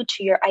you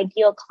to your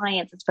ideal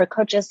clients. It's for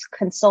coaches,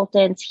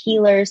 consultants,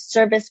 healers,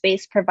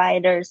 service-based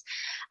providers,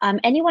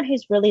 anyone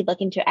who's really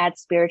looking to add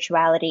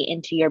spirituality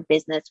into your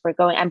business.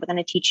 I'm going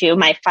to teach you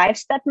my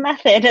 5-step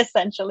method,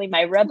 essentially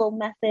my Rebel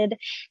method,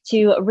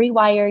 to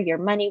rewire your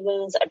money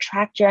wounds,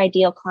 attract your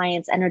ideal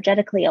clients,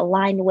 energetically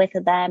align with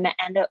them,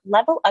 and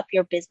level up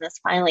your business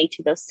finally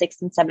to those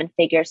 6 and 7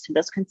 figures, to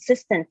those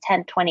consistent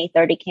 10, 20,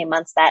 30K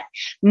months that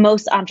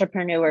most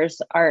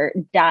entrepreneurs are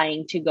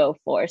dying to go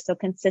for. So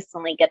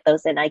consistently get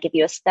those in. I give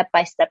you a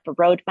step-by-step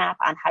roadmap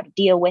on how to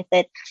deal with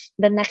it.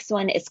 The next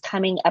one is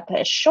coming up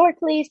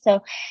shortly.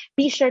 So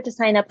be sure to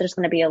sign up. There's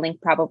going to be a link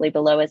probably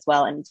below as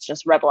well. And it's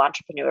just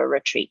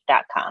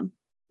rebelentrepreneurretreat.com.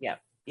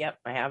 Yep.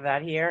 I have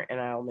that here, and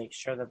I'll make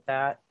sure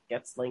that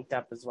gets linked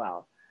up as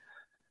well.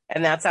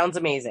 And that sounds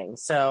amazing.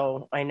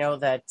 So I know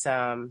that,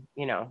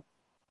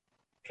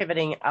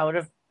 pivoting out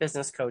of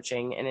business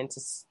coaching and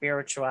into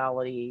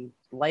spirituality,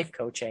 life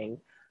coaching,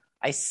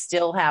 I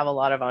still have a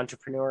lot of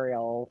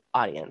entrepreneurial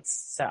audience.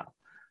 So I'm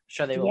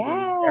sure they will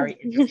be very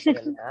interested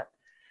in that.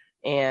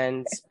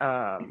 And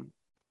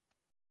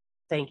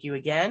thank you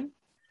again.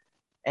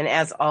 And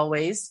as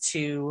always,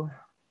 to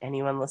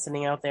anyone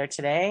listening out there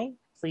today,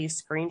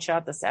 please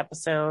screenshot this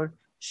episode,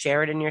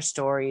 share it in your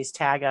stories,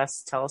 tag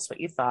us, tell us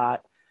what you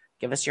thought,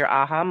 give us your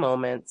aha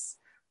moments,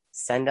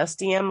 send us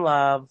DM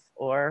love,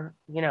 or,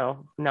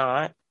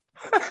 not.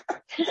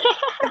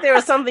 If there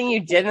was something you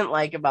didn't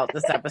like about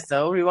this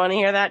episode, we want to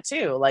hear that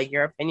too. Like,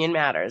 your opinion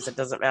matters. It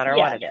doesn't matter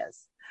what it is.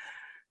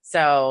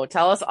 So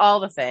tell us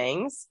all the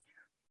things,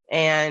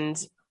 and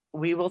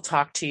we will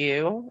talk to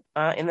you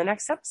in the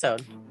next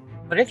episode.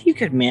 But if you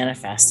could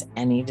manifest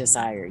any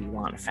desire you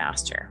want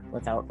faster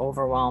without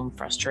overwhelm,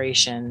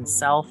 frustration,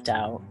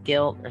 self-doubt,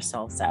 guilt, or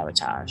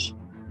self-sabotage,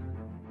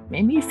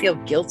 maybe you feel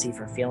guilty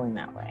for feeling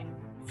that way,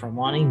 for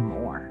wanting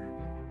more.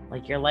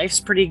 Like, your life's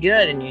pretty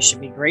good and you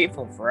should be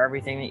grateful for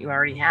everything that you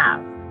already have.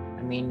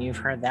 I mean, you've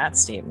heard that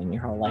statement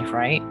your whole life,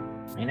 right?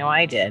 I know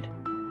I did.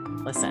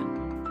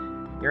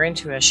 Listen, your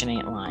intuition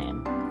ain't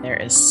lying. There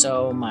is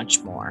so much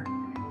more.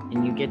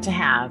 And you get to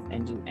have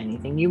and do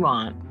anything you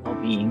want while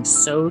being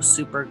so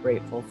super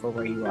grateful for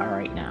where you are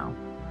right now.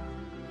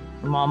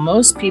 And while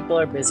most people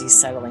are busy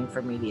settling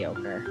for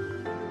mediocre,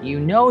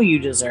 you know you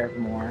deserve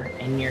more,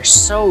 and you're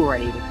so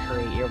ready to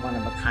create your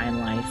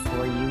one-of-a-kind life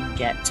where you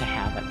get to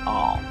have it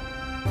all.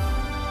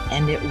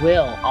 And it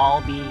will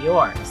all be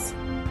yours,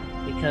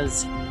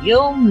 because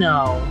you'll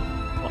know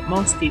what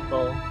most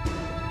people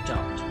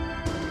don't.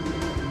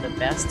 The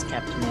best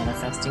kept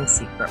manifesting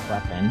secret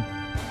weapon,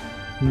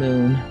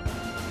 moon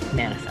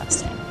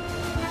manifesting.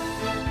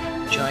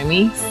 Join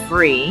me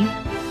free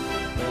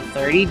for the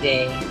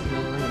 30-day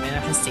Moon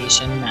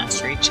Manifestation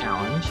Mastery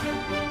Challenge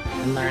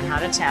and learn how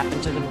to tap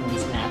into the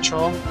moon's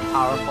natural,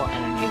 powerful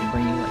energy to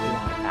bring you what you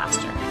want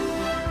faster.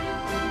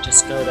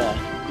 Just go to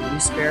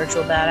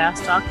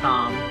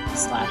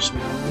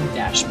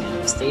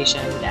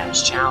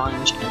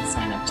yousspiritualbadass.com/moon-manifestation-challenge and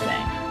sign up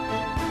today.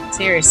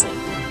 Seriously,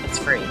 it's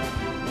free.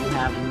 You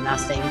have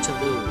nothing to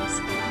lose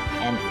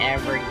and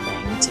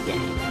everything to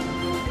gain.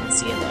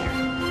 See you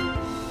there.